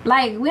care.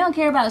 Like, we don't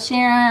care about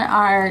sharing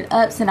our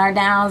ups and our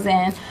downs,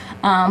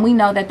 and we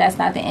know that that's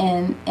not the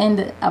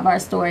end of our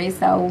story.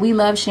 So we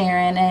love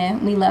sharing,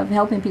 and we love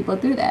helping people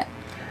through that.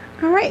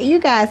 All right, you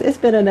guys, it's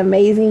been an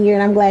amazing year,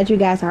 and I'm glad you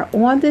guys are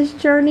on this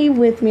journey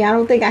with me. I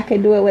don't think I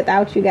could do it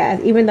without you guys,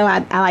 even though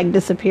I like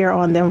disappear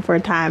on them for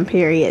time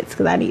periods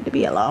because I need to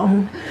be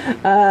alone.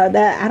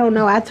 I don't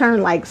know, I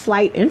turn like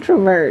slight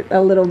introvert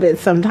a little bit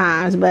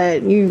sometimes,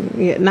 but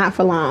not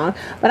for long.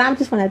 But I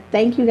just want to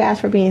thank you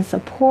guys for being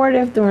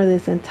supportive during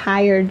this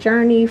entire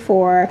journey,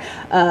 for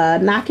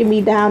knocking me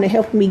down and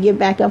helping me get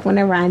back up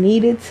whenever I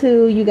needed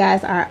to. You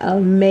guys are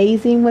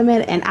amazing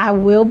women, and I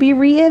will be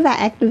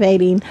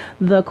reactivating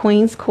the Queen's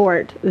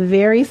Court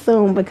very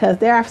soon, because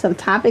there are some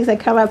topics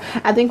that come up.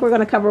 I think we're going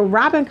to cover,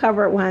 Robin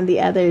covered one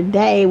the other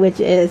day, which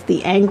is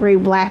the angry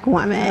black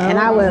woman. And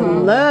I would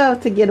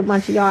love to get a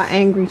bunch of y'all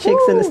angry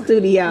chicks in the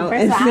studio.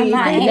 First I'm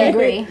not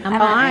angry.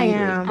 I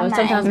am. But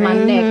sometimes my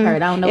neck hurt. I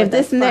don't know if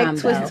this neck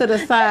twists to the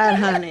side,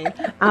 honey,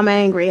 I'm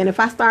angry. And if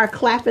I start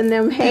clapping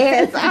them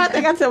heads, I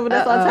think I tell you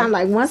this all the time,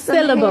 like once the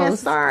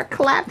hands start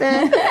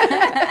clapping,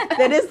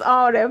 then it's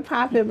all they're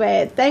popping.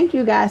 But thank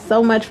you guys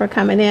so much for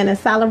coming in and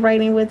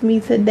celebrating with me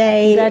today.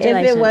 If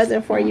it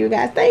wasn't for you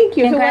guys, thank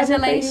you.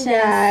 Congratulations, you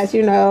guys.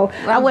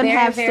 I wouldn't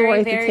have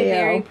stories to tell.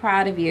 Very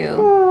proud of you.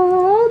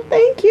 Oh,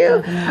 thank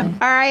you. Definitely.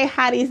 All right,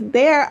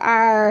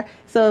 hotties.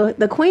 So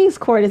the Queen's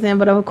Court is in,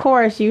 but of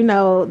course,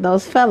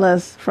 those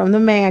fellas from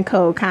the Man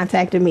Code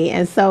contacted me.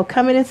 And so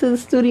coming into the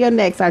studio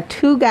next are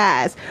two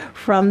guys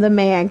from the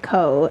Man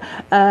Code.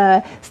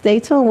 Stay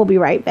tuned. We'll be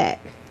right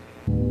back.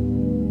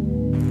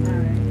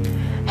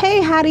 Hey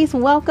hotties,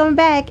 welcome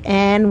back,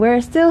 and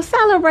we're still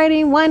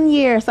celebrating 1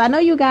 year. So I know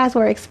you guys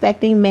were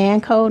expecting Man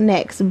Code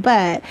next,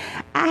 but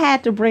I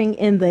had to bring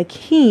in the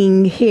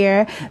king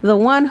here, the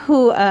one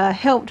who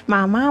helped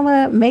my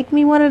mama make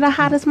me one of the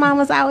hottest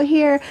mamas out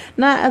here,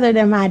 none other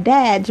than my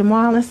dad,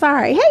 Jamal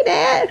Ansari. Hey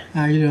Dad.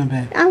 How are you doing,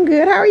 babe? I'm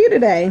good. How are you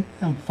today?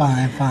 I'm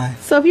fine.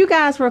 So if you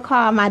guys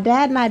recall, my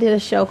dad and I did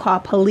a show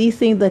called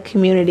Policing the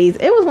Communities.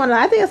 It was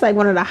I think it's like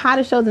one of the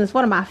hottest shows, and it's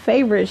one of my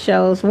favorite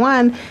shows.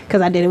 One,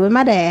 because I did it with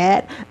my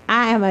dad.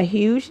 I am a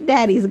huge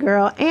daddy's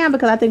girl, and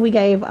because I think we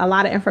gave a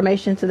lot of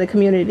information to the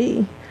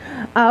community.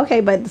 Okay,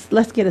 but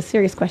let's get a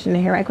serious question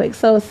in here right quick.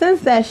 So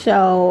since that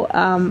show,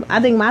 I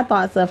think my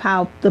thoughts of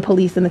how the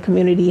police in the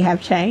community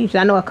have changed.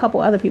 I know a couple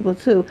other people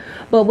too,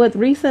 but with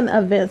recent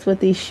events,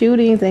 with these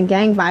shootings and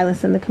gang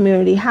violence in the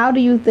community, how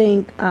do you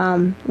think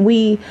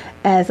we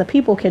as a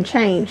people can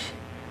change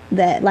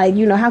that? Like,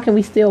 how can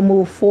we still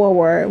move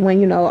forward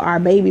when, our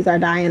babies are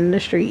dying in the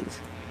streets?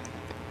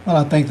 Well,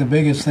 I think the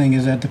biggest thing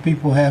is that the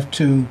people have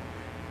to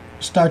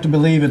start to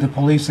believe in the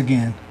police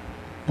again.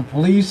 The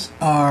police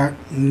are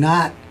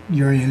not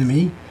your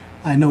enemy.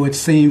 I know it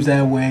seems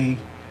that way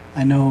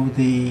I know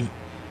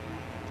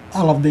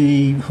all of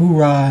the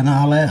hoorah and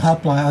all that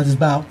hoopla is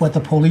about what the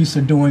police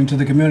are doing to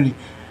the community.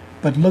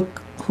 But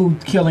look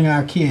who's killing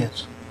our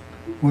kids.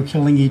 We're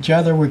killing each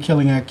other. We're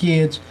killing our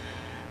kids.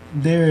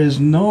 There is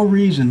no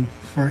reason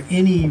for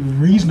any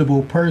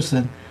reasonable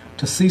person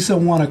to see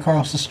someone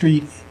across the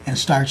street and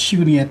start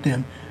shooting at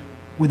them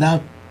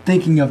without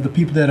thinking of the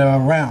people that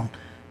are around.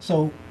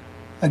 So,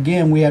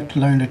 again, we have to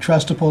learn to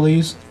trust the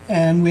police,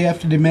 and we have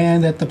to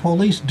demand that the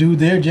police do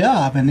their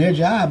job, and their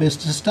job is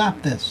to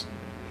stop this.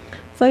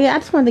 So, yeah, I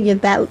just wanted to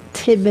get that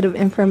tidbit of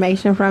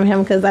information from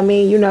him because, I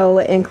mean, you know,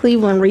 in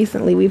Cleveland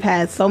recently, we've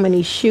had so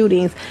many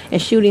shootings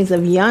and shootings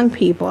of young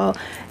people.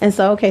 And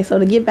so, okay, so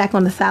to get back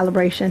on the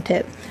celebration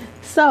tip.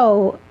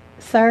 So,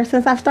 sir,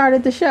 since I've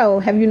started the show,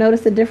 have you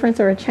noticed a difference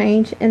or a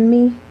change in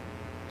me?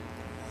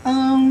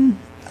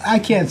 I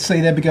can't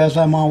say that because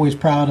I'm always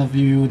proud of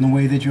you and the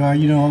way that you are.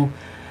 You know,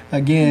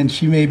 again,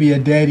 she may be a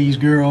daddy's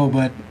girl,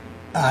 but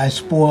I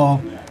spoil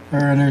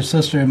her and her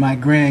sister and my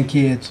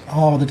grandkids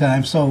all the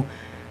time. So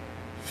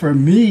for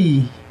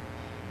me,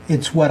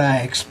 it's what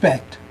I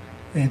expect.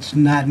 It's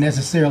not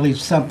necessarily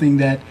something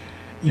that,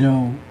 you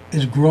know,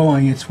 is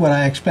growing. It's what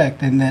I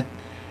expect, and that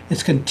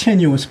it's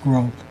continuous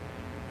growth.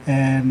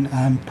 And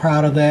I'm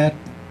proud of that.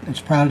 As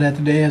proud of that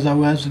today as I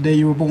was the day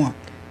you were born.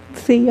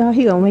 See, y'all,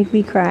 he gonna make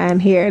me cry in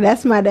here.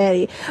 That's my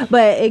daddy.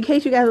 But in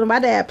case you guys know, my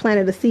dad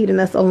planted a seed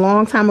in us a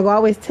long time ago. I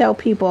always tell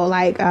people,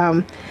 like,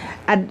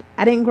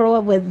 I didn't grow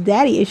up with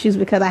daddy issues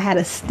because I had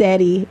a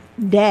steady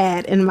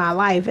dad in my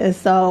life. And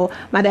so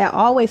my dad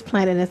always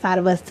planted inside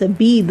of us to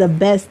be the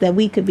best that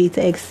we could be,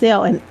 to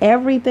excel in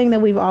everything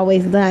that we've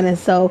always done. And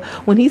so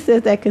when he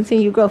says that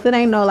continued growth, it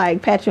ain't no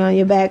like pat you on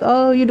your back,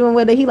 oh, you're doing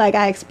well. He like,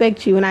 I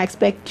expect you, and I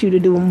expect you to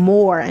do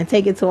more and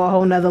take it to a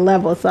whole nother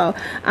level. So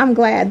I'm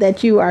glad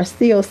that you are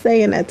still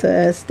saying that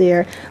to us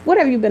there. What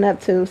have you been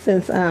up to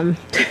since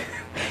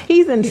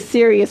he's in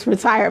serious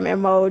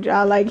retirement mode,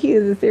 y'all? Like, he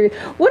is in serious.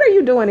 What are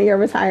you doing in your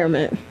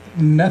retirement?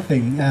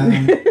 Nothing.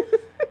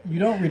 You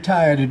don't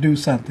retire to do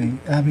something.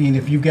 I mean,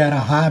 if you've got a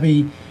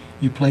hobby,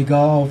 you play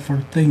golf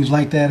or things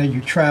like that, or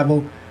you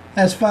travel,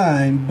 that's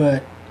fine.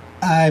 But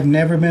I've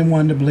never been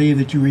one to believe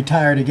that you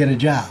retire to get a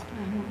job.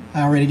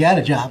 I already got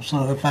a job,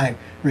 so if I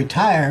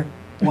retire,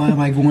 why am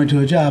I going to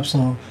a job?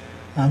 So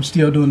I'm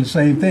still doing the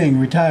same thing,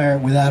 retire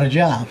without a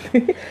job.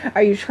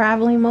 Are you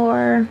traveling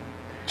more?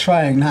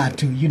 Trying not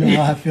to. You know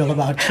how I feel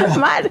about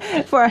travel.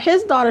 For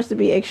his daughters to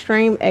be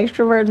extreme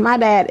extroverts, my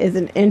dad is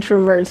an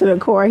introvert to the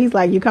core. He's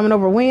like, you coming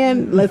over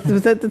when? Let's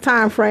set the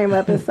time frame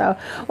up. And so,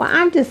 well,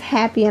 I'm just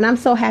happy, and I'm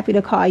so happy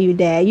to call you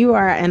dad. You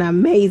are an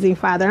amazing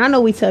father. And I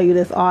know we tell you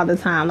this all the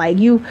time. Like,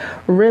 you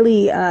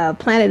really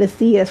planted a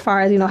seed as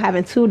far as, you know,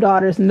 having 2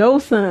 daughters, no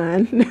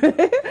son.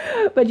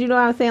 But you know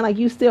what I'm saying? Like,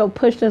 you still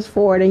pushed us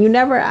forward. And you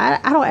never,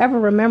 I don't ever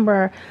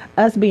remember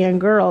us being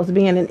girls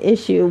being an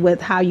issue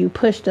with how you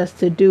pushed us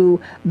to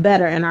do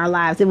better in our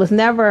lives. It was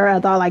never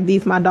a thought like,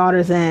 these my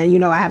daughters and, you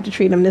know, I have to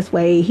treat them this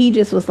way. He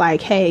just was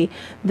like, hey,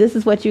 this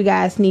is what you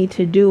guys need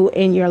to do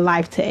in your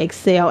life to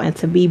excel and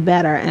to be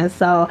better. And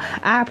so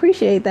I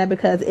appreciate that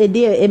because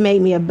it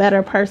made me a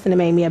better person. It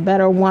made me a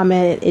better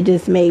woman. It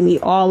just made me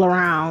all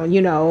around,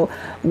 you know,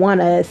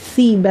 want to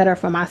see better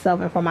for myself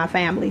and for my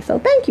family. So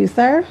thank you,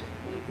 sir.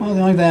 Well,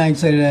 the only thing I can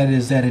say to that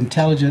is that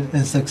intelligence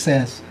and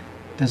success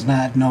does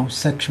not know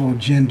sexual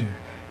gender.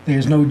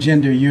 There's no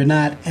gender. You're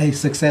not a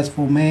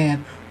successful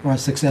man or a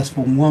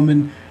successful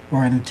woman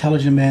or an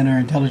intelligent man or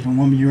intelligent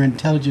woman. You're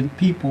intelligent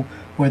people,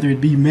 whether it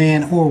be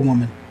man or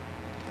woman.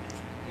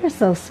 You're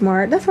so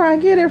smart. That's where I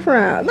get it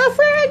from. That's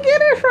where I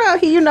get it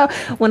from. You know,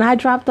 when I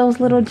drop those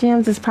little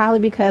gems, it's probably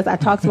because I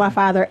talk to my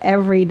father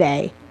every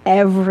day.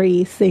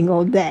 Every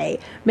single day,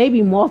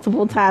 maybe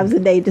multiple times a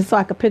day, just so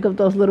I could pick up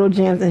those little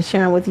gems and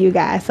share them with you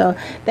guys. So,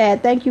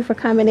 Dad, thank you for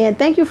coming in.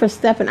 Thank you for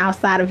stepping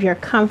outside of your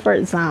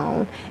comfort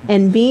zone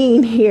and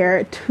being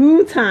here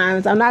 2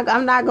 times. I'm not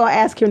gonna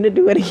ask him to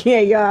do it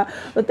again, y'all.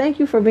 But thank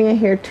you for being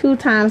here 2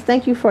 times.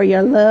 Thank you for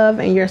your love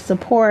and your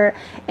support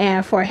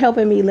and for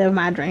helping me live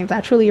my dreams.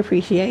 I truly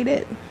appreciate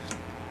it.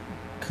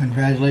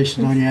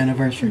 Congratulations on your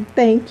anniversary.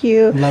 Thank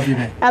you. Love you,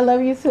 man. I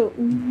love you too.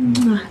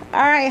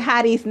 All right,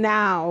 hotties,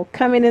 now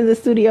coming in the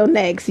studio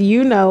next,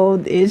 you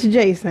know, it's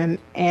Jason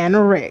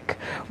and Rick.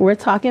 We're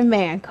talking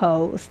man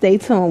code. Stay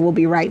tuned. We'll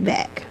be right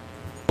back.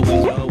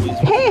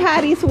 Hey,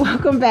 hotties,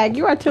 welcome back.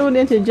 You are tuned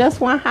into Just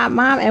One Hot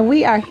Mom, and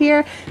we are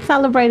here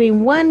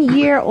celebrating 1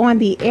 year on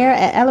the air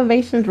at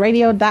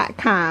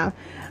elevationsradio.com.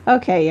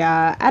 Okay,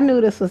 y'all, I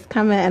knew this was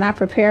coming, and I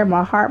prepared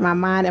my heart, my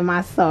mind, and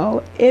my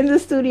soul. In the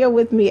studio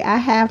with me, I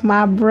have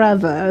my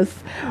brothers,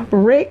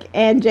 Rick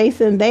and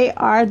Jason. They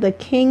are the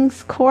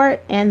King's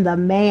Court and the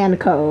Man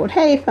Code.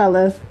 Hey,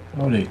 fellas.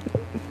 Howdy.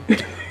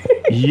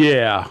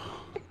 Yeah.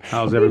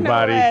 How's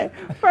everybody? You know,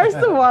 first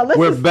of all,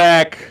 We're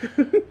back.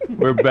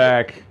 We're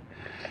back.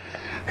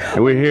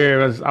 And we're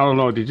here. I don't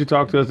know. Did you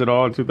talk to us at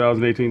all in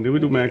 2018? Did we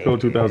do Man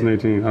Code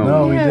 2018?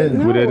 No, we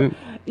didn't. We didn't.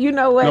 You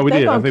know what? No, we they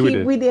did. I gonna think we keep,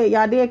 did. we did.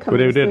 Y'all did come But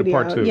to the they did studio.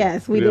 part two.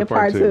 Yes, we We did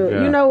part two.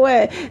 yeah. You know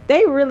what?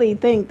 They really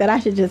think that I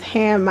should just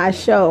hand my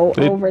show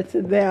over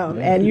to them,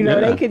 and you know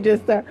they could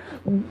just not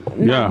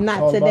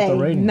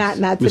today, not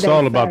today. It's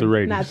all about the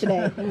ratings. Not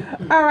today.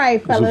 All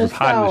right, fellas. This was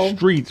hot in the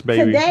streets,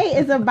 baby. Today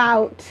is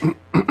about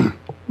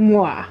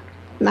moi,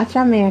 not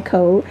your Man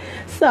Code.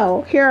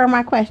 So here are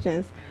my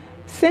questions.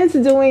 Since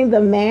doing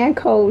the Man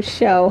Code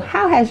show,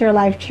 how has your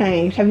life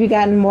changed? Have you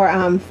gotten more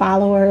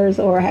followers,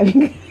 or have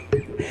you?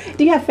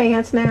 Do you have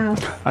fans now?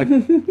 I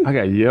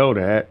got yelled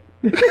at.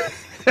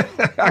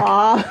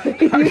 Aw,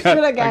 you should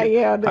have got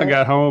yelled at. I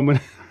got home and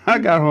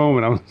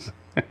I was.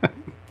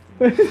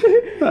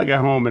 I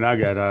got home and I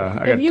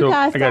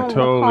got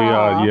totally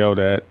yelled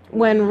at.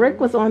 When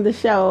Rick was on the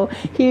show,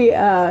 he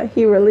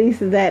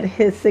released that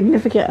his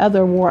significant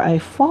other wore a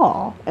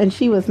fall, and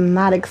she was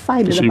not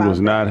excited. She about was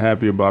not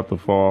happy about the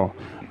fall.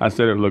 I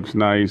said it looks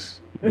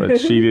nice,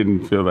 but she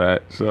didn't feel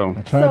that. So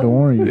I tried to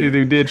warn you.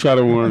 They did try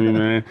to warn me,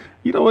 man.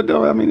 You know what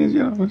though? I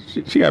mean,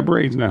 she got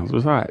braids now, so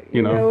it's hot.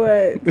 You know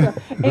what? So,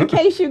 in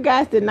case you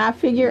guys did not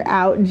figure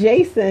out,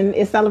 Jason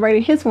is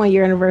celebrating his 1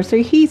 year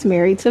anniversary. He's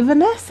married to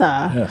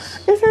Vanessa.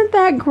 Yes. Isn't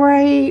that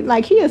great?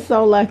 Like, he is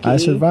so lucky. I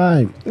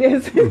survived.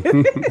 Yes.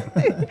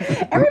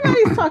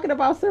 Everybody's talking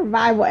about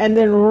survival, and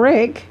then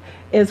Rick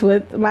is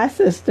with my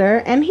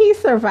sister, and he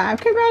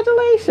survived.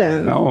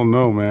 Congratulations. I don't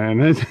know,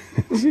 man.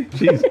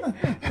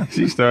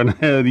 She's starting to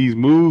have these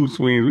mood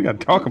swings. We got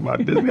to talk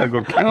about this. We got to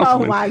go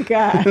counseling. Oh my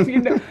God! You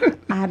know,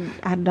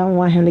 I don't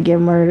want him to get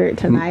murdered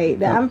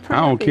tonight. I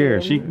don't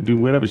care. She can do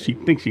whatever she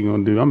thinks she's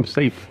gonna do. I'm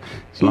safe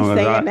as long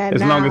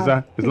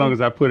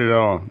as I put it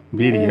on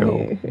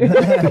video.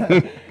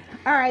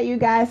 All right, you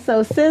guys.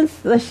 So since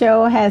the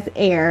show has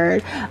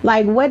aired,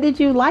 like, what did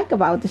you like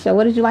about the show?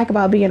 What did you like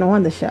about being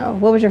on the show?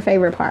 What was your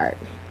favorite part?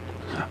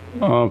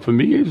 For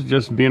me, it's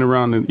just being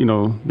around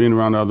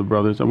the other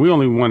brothers. And we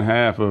only one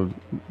half of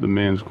the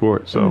men's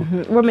court, so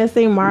we're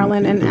missing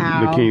Marlon and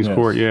Al. The King's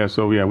Court, yeah.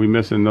 So yeah, we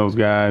missing those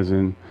guys,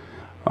 and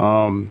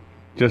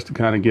just to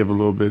kind of give a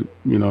little bit,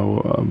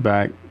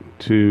 back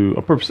to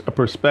a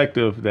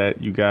perspective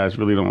that you guys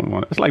really don't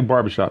want. It's like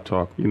barbershop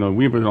talk. We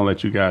really don't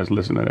let you guys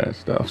listen to that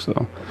stuff.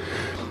 So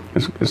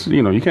it's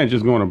you can't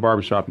just go in a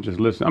barbershop and just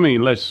listen. I mean,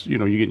 unless you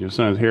get your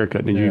son's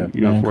haircut, then you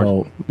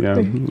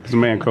it's a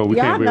man code. We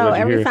Y'all can't really know let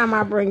you every hear. time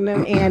I bring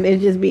them in, it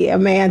just be a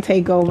man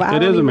takeover.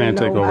 It is a man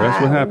takeover.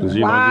 That's what happens.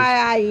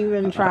 Why I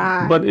even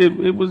try? But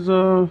it was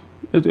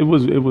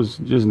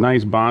just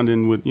nice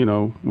bonding with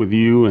with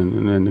you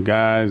and then the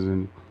guys,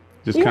 and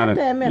just kind of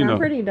I'm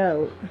pretty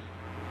dope.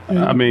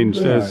 I mean,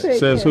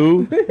 says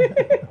who?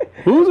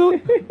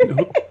 Who's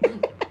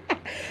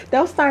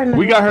Don't start.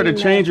 We got her to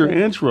change her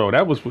intro.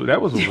 That was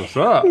what's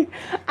up.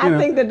 I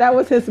think that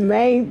was his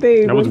main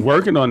thing. I was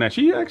working on that.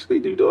 She actually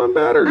doing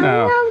better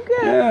now. I'm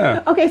good.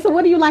 Yeah. Okay, so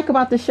what do you like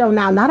about the show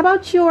now? Not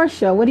about your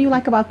show. What do you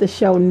like about the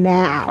show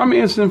now? I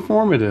mean, it's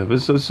informative.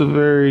 It's a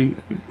very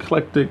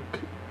eclectic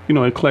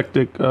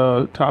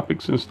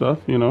topics and stuff.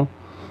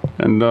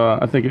 And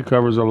I think it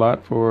covers a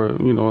lot for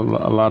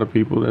a lot of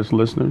people that's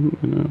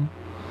listening.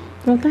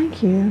 Well,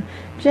 thank you.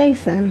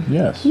 Jason.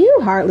 Yes. You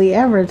hardly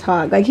ever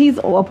talk. Like, he's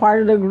a part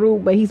of the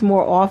group, but he's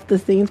more off the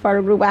scenes part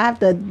of the group. I have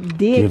to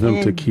dig Give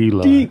him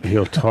tequila.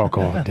 He'll talk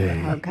all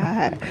day. Oh,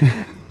 God.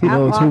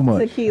 I'm off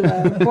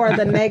tequila for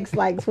the next,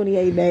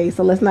 28 days,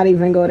 so let's not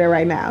even go there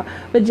right now.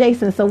 But,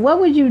 Jason, so what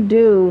would you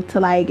do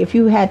to, if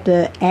you had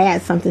to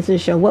add something to the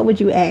show, what would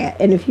you add?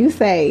 And if you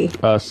say...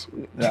 Us.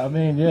 I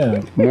mean,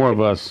 yeah. More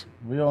of us.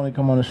 We only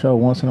come on the show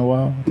once in a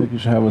while. I think you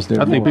should have us there.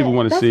 I think people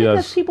want to see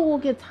us. People will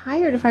get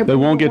tired if I. They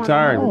won't get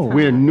tired.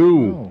 We're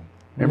new. No.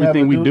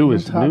 Everything we do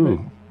is new.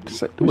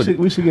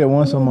 We should get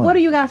once a month. What do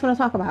you guys want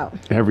to talk about?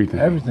 Everything.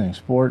 Everything.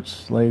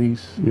 Sports,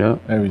 ladies. Yeah.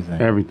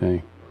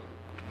 Everything.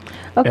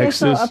 Okay,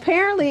 Exes. so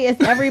apparently it's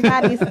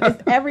everybody's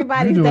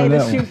day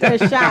to shoot their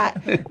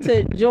shot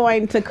to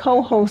join to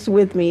co-host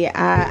with me.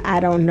 I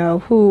don't know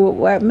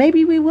who.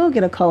 Maybe we will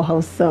get a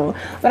co-host soon.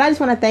 But I just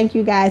want to thank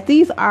you guys.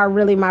 These are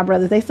really my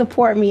brothers. They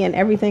support me in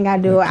everything I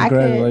do.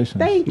 Congratulations.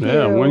 Thank you.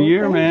 Yeah, 1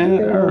 year, Thank man.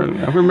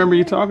 you. I remember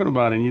you talking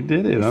about it, and you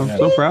did it. I'm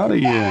so proud of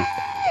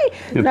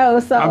you. No,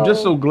 so I'm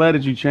just so glad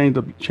that you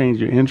changed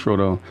your intro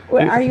though.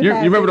 What, are you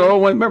remember the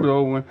old one? Remember the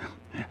old one?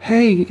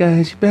 Hey, you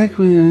guys, back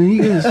when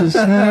you guys so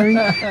sorry,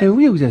 and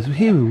we were just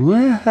here with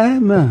one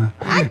hot mom.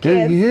 I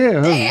can't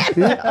radio.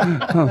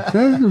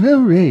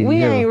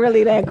 We ain't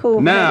really that cool.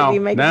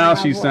 Now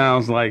she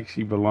sounds like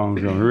she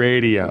belongs on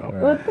radio.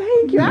 Well,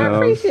 thank you. I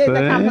appreciate the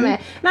compliment.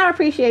 And I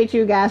appreciate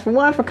you guys,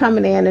 for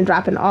coming in and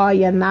dropping all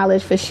your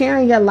knowledge, for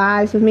sharing your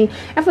lives with me,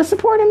 and for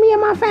supporting me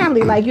and my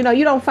family.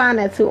 You don't find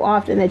that too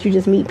often, that you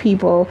just meet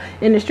people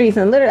in the streets.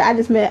 And literally,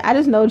 I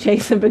just know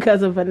Jason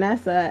because of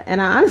Vanessa,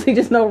 and I honestly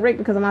just know Rick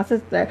because of my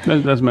sister.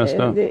 That's messed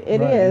up.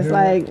 It is.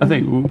 I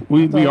think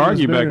we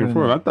argue back and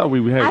forth. I thought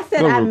we had. I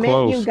said I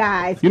met you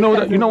guys. You know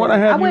what I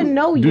have? I wouldn't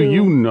know you. Do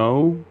you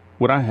know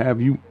what I have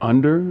you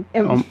under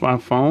on my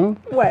phone?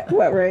 What,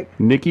 Rick?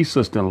 Nikki's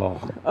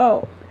sister-in-law.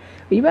 Oh.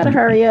 You better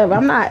hurry up.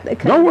 I'm not.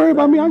 Don't worry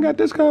about me. I got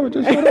this covered.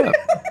 Just shut up.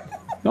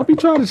 Don't be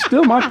trying to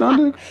steal my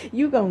thunder.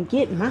 You gonna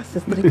get my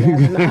sister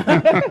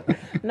together.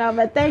 No,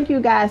 but thank you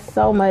guys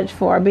so much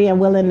for being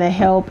willing to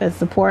help and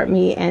support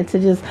me and to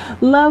just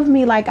love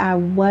me like I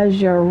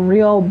was your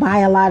real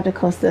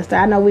biological sister.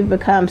 I know we've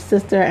become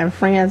sister and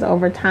friends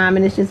over time,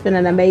 and it's just been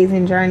an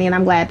amazing journey, and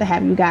I'm glad to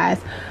have you guys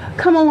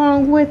come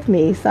along with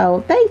me.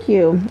 So thank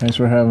you. Thanks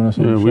for having us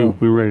on the show.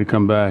 We're ready to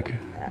come back.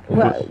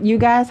 Well, you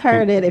guys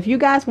heard it. If you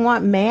guys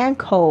want Man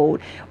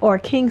Code or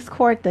King's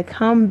Court to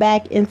come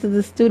back into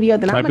the studio,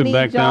 then I'm gonna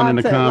need y'all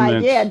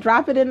to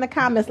drop it in the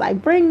comments.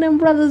 Like, bring them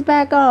brothers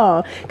back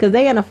on, because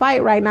they in a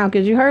fight right now.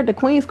 Because you heard the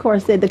Queen's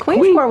Court said the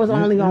Queen's Court was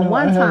only on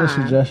one time. I have a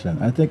suggestion.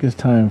 I think it's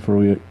time for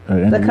an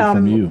interview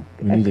from you.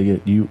 We need to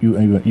get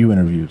you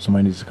interviewed.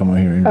 Somebody needs to come on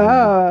here and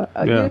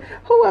interview.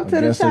 Who up to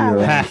the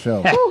challenge?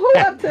 Who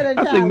up to the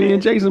challenge? I think me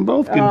and Jason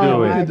both can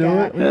do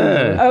it.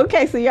 Yeah.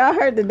 Okay, so y'all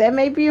heard that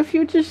may be a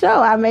future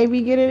show. I may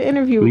be getting an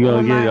interview.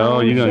 You're gonna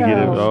get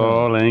it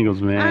all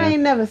angles, man. I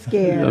ain't never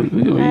scared.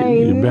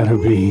 You better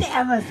be.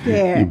 Never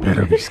scared. You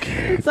better be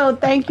scared. So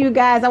thank you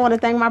guys. I want to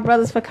thank my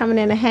brothers for coming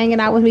in and hanging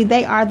out with me.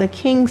 They are the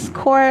King's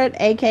Court,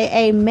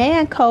 aka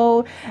Man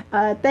Code.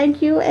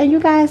 Thank you, and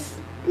you guys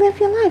live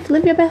your life.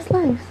 Live your best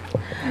life.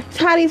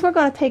 Hotties, we're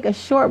going to take a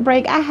short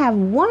break. I have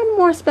one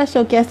more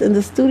special guest in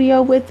the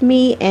studio with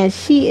me, and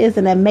she is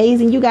an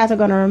amazing, you guys are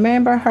going to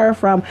remember her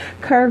from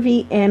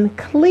Curvy in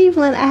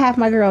Cleveland. I have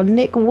my girl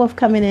Nick Wolf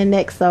coming in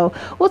next, so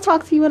we'll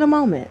talk to you in a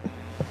moment.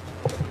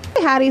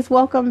 Hey Hotties,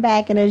 welcome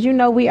back, and as you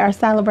know, we are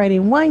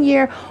celebrating 1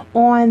 year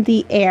on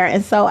the air,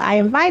 and so I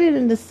invited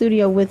in the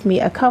studio with me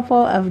a couple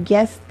of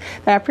guests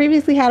that I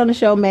previously had on the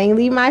show,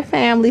 mainly my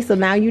family, so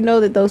now you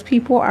know that those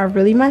people are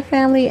really my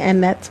family,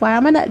 and that's why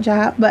I'm a nut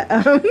job, but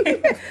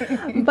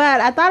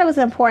but I thought it was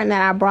important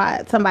that I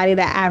brought somebody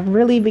that I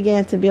really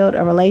began to build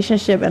a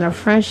relationship and a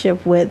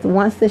friendship with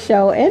once the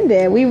show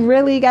ended. We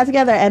really got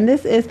together, and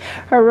this is,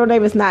 her real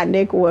name is not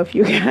Nick Wolf,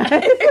 you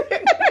guys.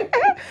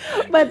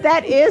 But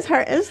that is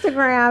her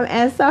Instagram.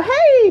 And so,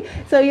 hey,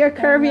 so you're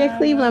Curvy in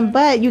Cleveland,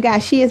 but you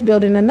guys, she is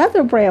building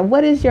another brand.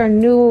 What is your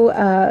new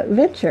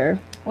venture?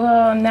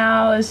 Well,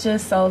 now it's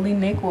just solely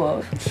Nick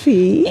Wolf.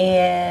 See?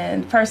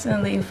 And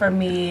personally, for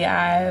me,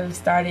 I've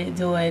started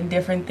doing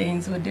different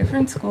things with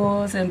different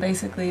schools. And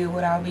basically,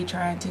 what I'll be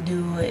trying to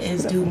do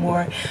is do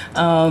more,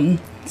 more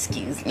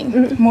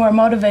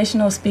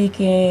motivational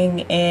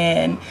speaking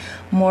and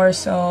more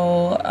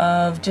so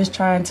of just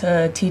trying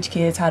to teach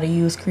kids how to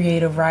use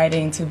creative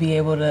writing to be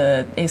able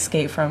to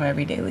escape from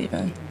everyday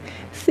living.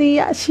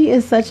 See, she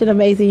is such an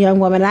amazing young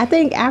woman. I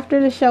think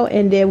after the show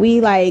ended,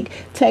 we like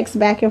text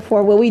back and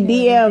forth. Well, we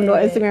DM'd on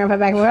Instagram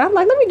back and forth. I'm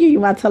like, let me give you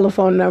my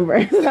telephone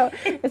number. So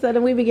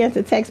then we began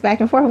to text back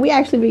and forth. And we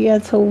actually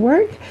began to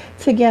work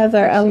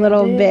together a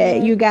little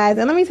bit, you guys.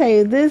 And let me tell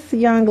you, this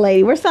young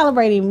lady, we're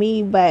celebrating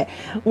me, but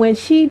when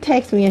she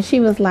texted me and she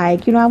was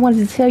like, I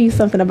wanted to tell you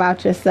something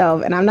about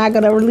yourself, and I'm not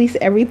going to release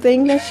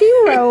everything that she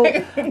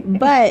wrote,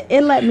 but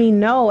it let me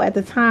know at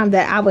the time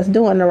that I was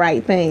doing the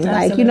right thing.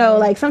 Absolutely.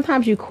 Like,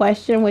 sometimes you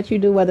question what you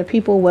do, whether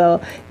people will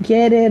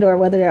get it or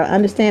whether they'll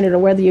understand it or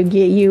whether you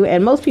get you.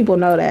 And most people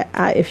know that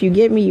if you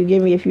get me, you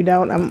get me. If you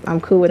don't, I'm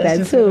cool with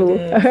that too.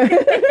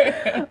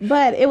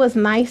 But it was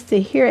nice to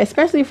hear,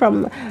 especially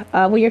from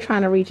when you're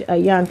trying to reach a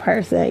young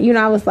person.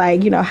 I was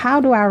like, how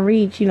do I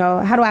reach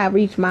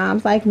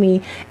moms like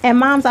me and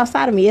moms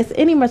outside of me? It's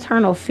any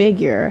maternal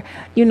figure,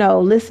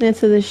 listening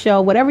to the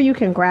show, whatever you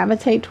can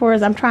gravitate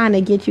towards. I'm trying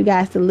to get you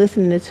guys to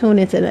listen and to tune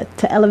in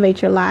to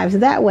elevate your lives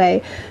that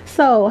way.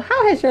 So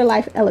how has your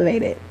life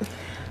elevated?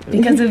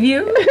 Because of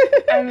you?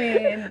 I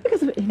mean,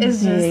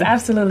 it's just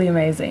absolutely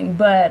amazing.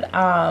 But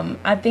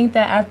I think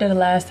that after the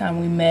last time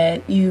we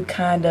met, you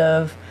kind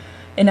of,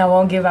 and I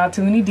won't give out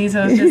too many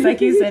details, just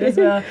like you said as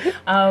well,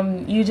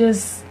 you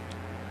just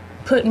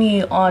put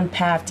me on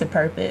path to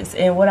purpose.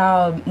 And what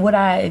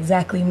I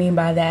exactly mean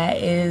by that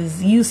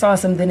is you saw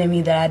something in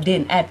me that I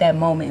didn't at that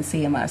moment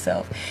see in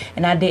myself,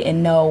 and I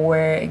didn't know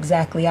where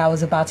exactly I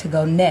was about to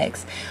go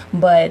next.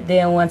 But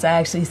then once I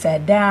actually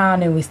sat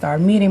down and we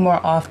started meeting more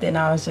often,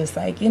 I was just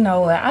like, you know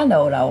what, I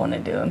know what I want to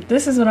do.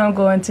 This is what I'm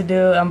going to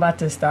do. I'm about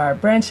to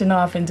start branching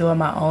off and doing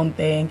my own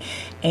thing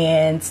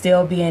and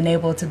still being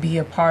able to be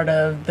a part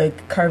of the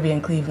Curvy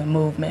in Cleveland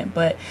movement,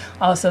 but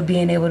also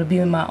being able to be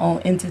in my own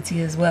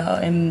entity as well.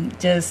 And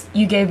just,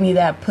 you gave me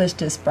that push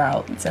to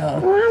sprout. So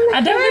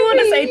I definitely want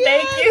to say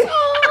thank you.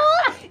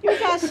 You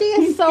guys, she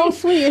is so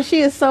sweet and she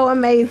is so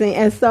amazing.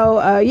 And so,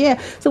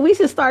 so we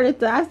just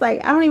started I was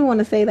like, I don't even want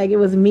to say like it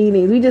was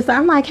meetings.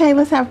 I'm like, hey,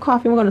 let's have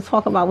coffee. We're going to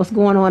talk about what's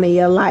going on in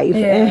your life.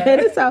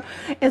 Yeah.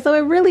 And so it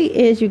really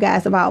is, you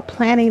guys, about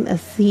planting a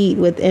seed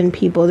within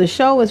people. The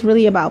show is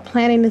really about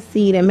planting the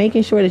seed and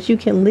making sure that you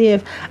can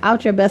live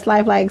out your best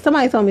life. Like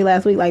somebody told me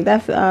last week, like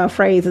that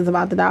phrase is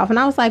about to die off. And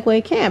I was like, well,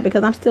 it can't,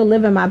 because I'm still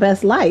living my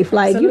best life.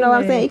 Like, absolutely. You know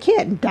what I'm saying? It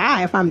can't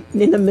die if I'm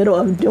in the middle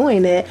of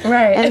doing it.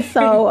 Right. And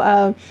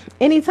so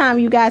anytime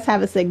you guys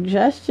have a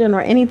suggestion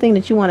or anything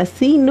that you want to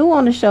see new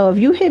on the show, if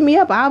you hit me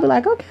up, I'll be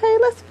like, okay,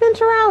 let's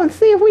venture out and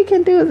see if we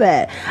can do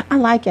that. I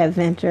like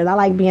adventures. I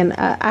like being,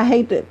 I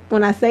hate that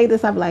when I say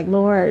this, I'm like,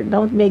 Lord,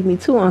 don't make me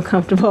too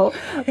uncomfortable.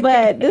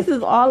 But this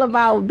is all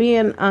about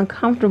being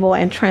uncomfortable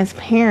and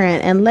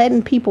transparent and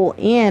letting people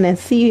in and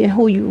see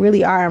who you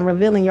really are and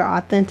revealing your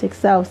authentic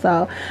self.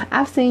 So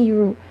I've seen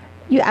you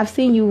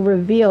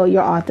reveal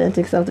your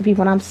authentic self to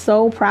people, and I'm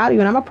so proud of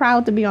you, and I'm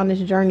proud to be on this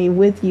journey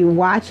with you,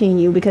 watching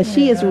you, because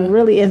she is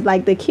really, it's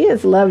like the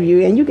kids love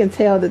you, and you can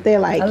tell that they're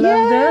like,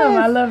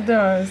 I love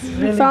them.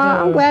 Really so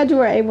I'm glad you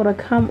were able to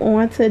come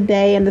on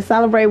today and to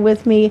celebrate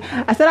with me.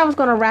 I said I was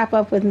going to wrap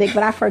up with Nick,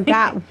 but I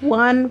forgot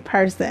one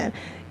person.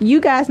 You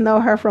guys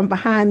know her from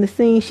behind the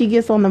scenes. She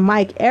gets on the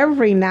mic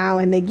every now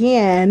and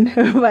again.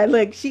 But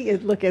look, she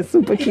is looking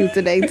super cute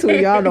today, too.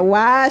 Y'all know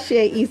why she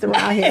ain't East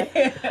around here.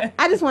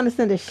 I just want to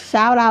send a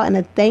shout out and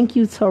a thank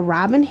you to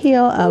Robin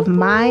Hill of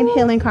Mind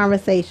Healing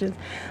Conversations.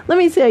 Let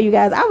me tell you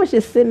guys, I was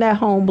just sitting at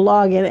home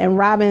blogging, and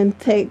Robin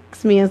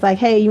texts me and is like,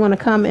 hey, you want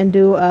to come and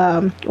do,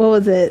 what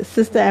was it,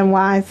 Sister and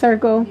Wine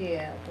Circle?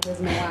 Yeah.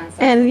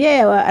 And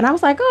and I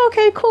was like, oh,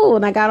 okay, cool.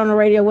 And I got on the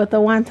radio with her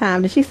one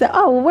time, and she said,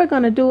 oh, well, we're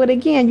going to do it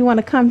again. You want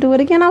to come do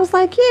it again? I was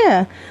like,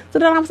 yeah. So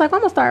then I was like,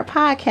 I'm going to start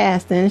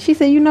podcasting. And she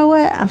said, you know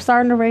what? I'm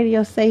starting a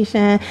radio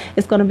station.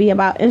 It's going to be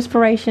about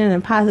inspiration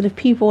and positive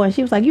people. And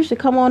she was like, you should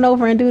come on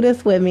over and do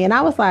this with me. And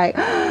I was like,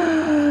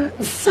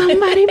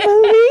 somebody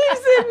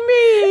believes in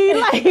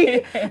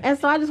me. And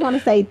so I just want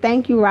to say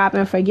thank you,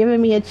 Robin, for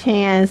giving me a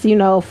chance,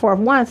 for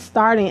one,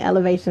 starting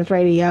Elevations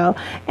Radio,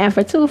 and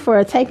for two,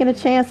 for taking a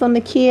chance on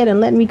the kid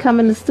and letting me come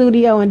in the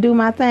studio and do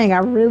my thing. I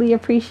really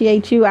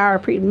appreciate you.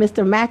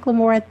 Mr.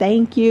 McLemore,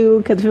 thank you,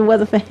 because if it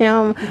wasn't for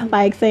him,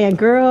 saying,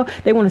 girl,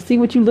 they want to see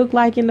what you look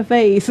like in the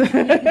face.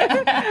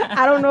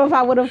 I don't know if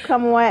I would have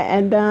come on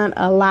and done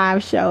a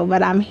live show,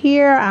 but I'm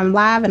here, I'm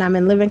live, and I'm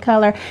in living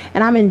color,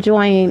 and I'm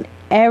enjoying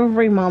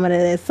every moment of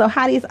this. So,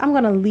 Hotties, I'm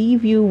going to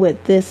leave you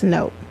with this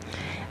note.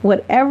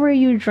 Whatever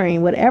you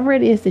dream, whatever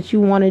it is that you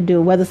want to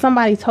do, whether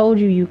somebody told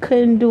you you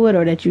couldn't do it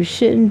or that you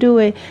shouldn't do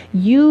it,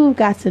 you've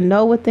got to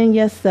know within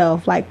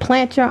yourself,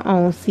 plant your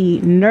own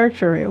seed,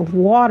 nurture it,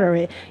 water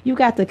it. You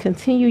got to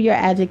continue your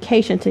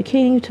education, to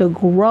continue to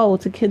grow,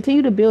 to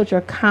continue to build your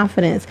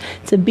confidence,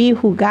 to be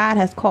who God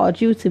has called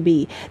you to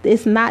be.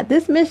 This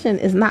mission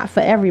is not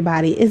for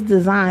everybody. It's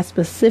designed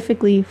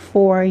specifically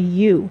for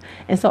you.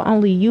 And so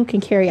only you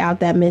can carry out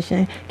that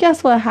mission.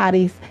 Guess what,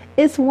 Hotties?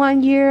 It's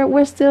 1 year.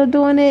 We're still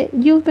doing it.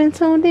 You've been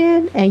tuned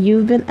in and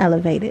you've been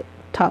elevated.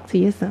 Talk to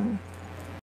you soon.